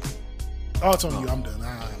 Oh, it's on you. I'm done.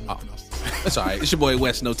 I have nothing else to say. That's all right. It's your boy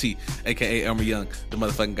Wes No T, a.k.a. Elmer Young, the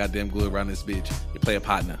motherfucking goddamn glue around this bitch. Your player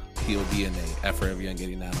partner, Heal DNA, at Forever Young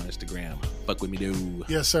 89 on Instagram. Fuck with me, dude.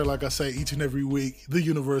 Yes, sir. Like I say, each and every week, the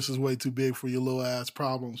universe is way too big for your little ass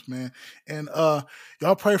problems, man. And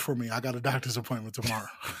y'all pray for me. I got a doctor's appointment tomorrow.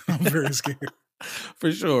 I'm very scared.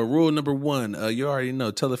 For sure. Rule number 1, you already know,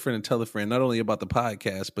 tell a friend and tell a friend, not only about the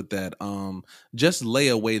podcast, but that just lay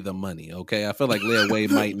away the money, okay? I feel like lay away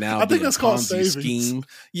might now be a Ponzi scheme.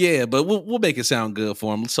 Yeah, but we'll make it sound good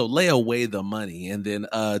for them. So lay away the money. And then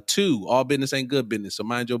 2, all business ain't good business, so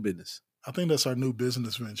mind your business. I think that's our new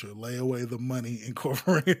business venture, Lay Away the Money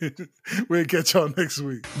Incorporated. We'll catch y'all next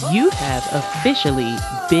week. You have officially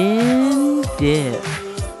been dipped.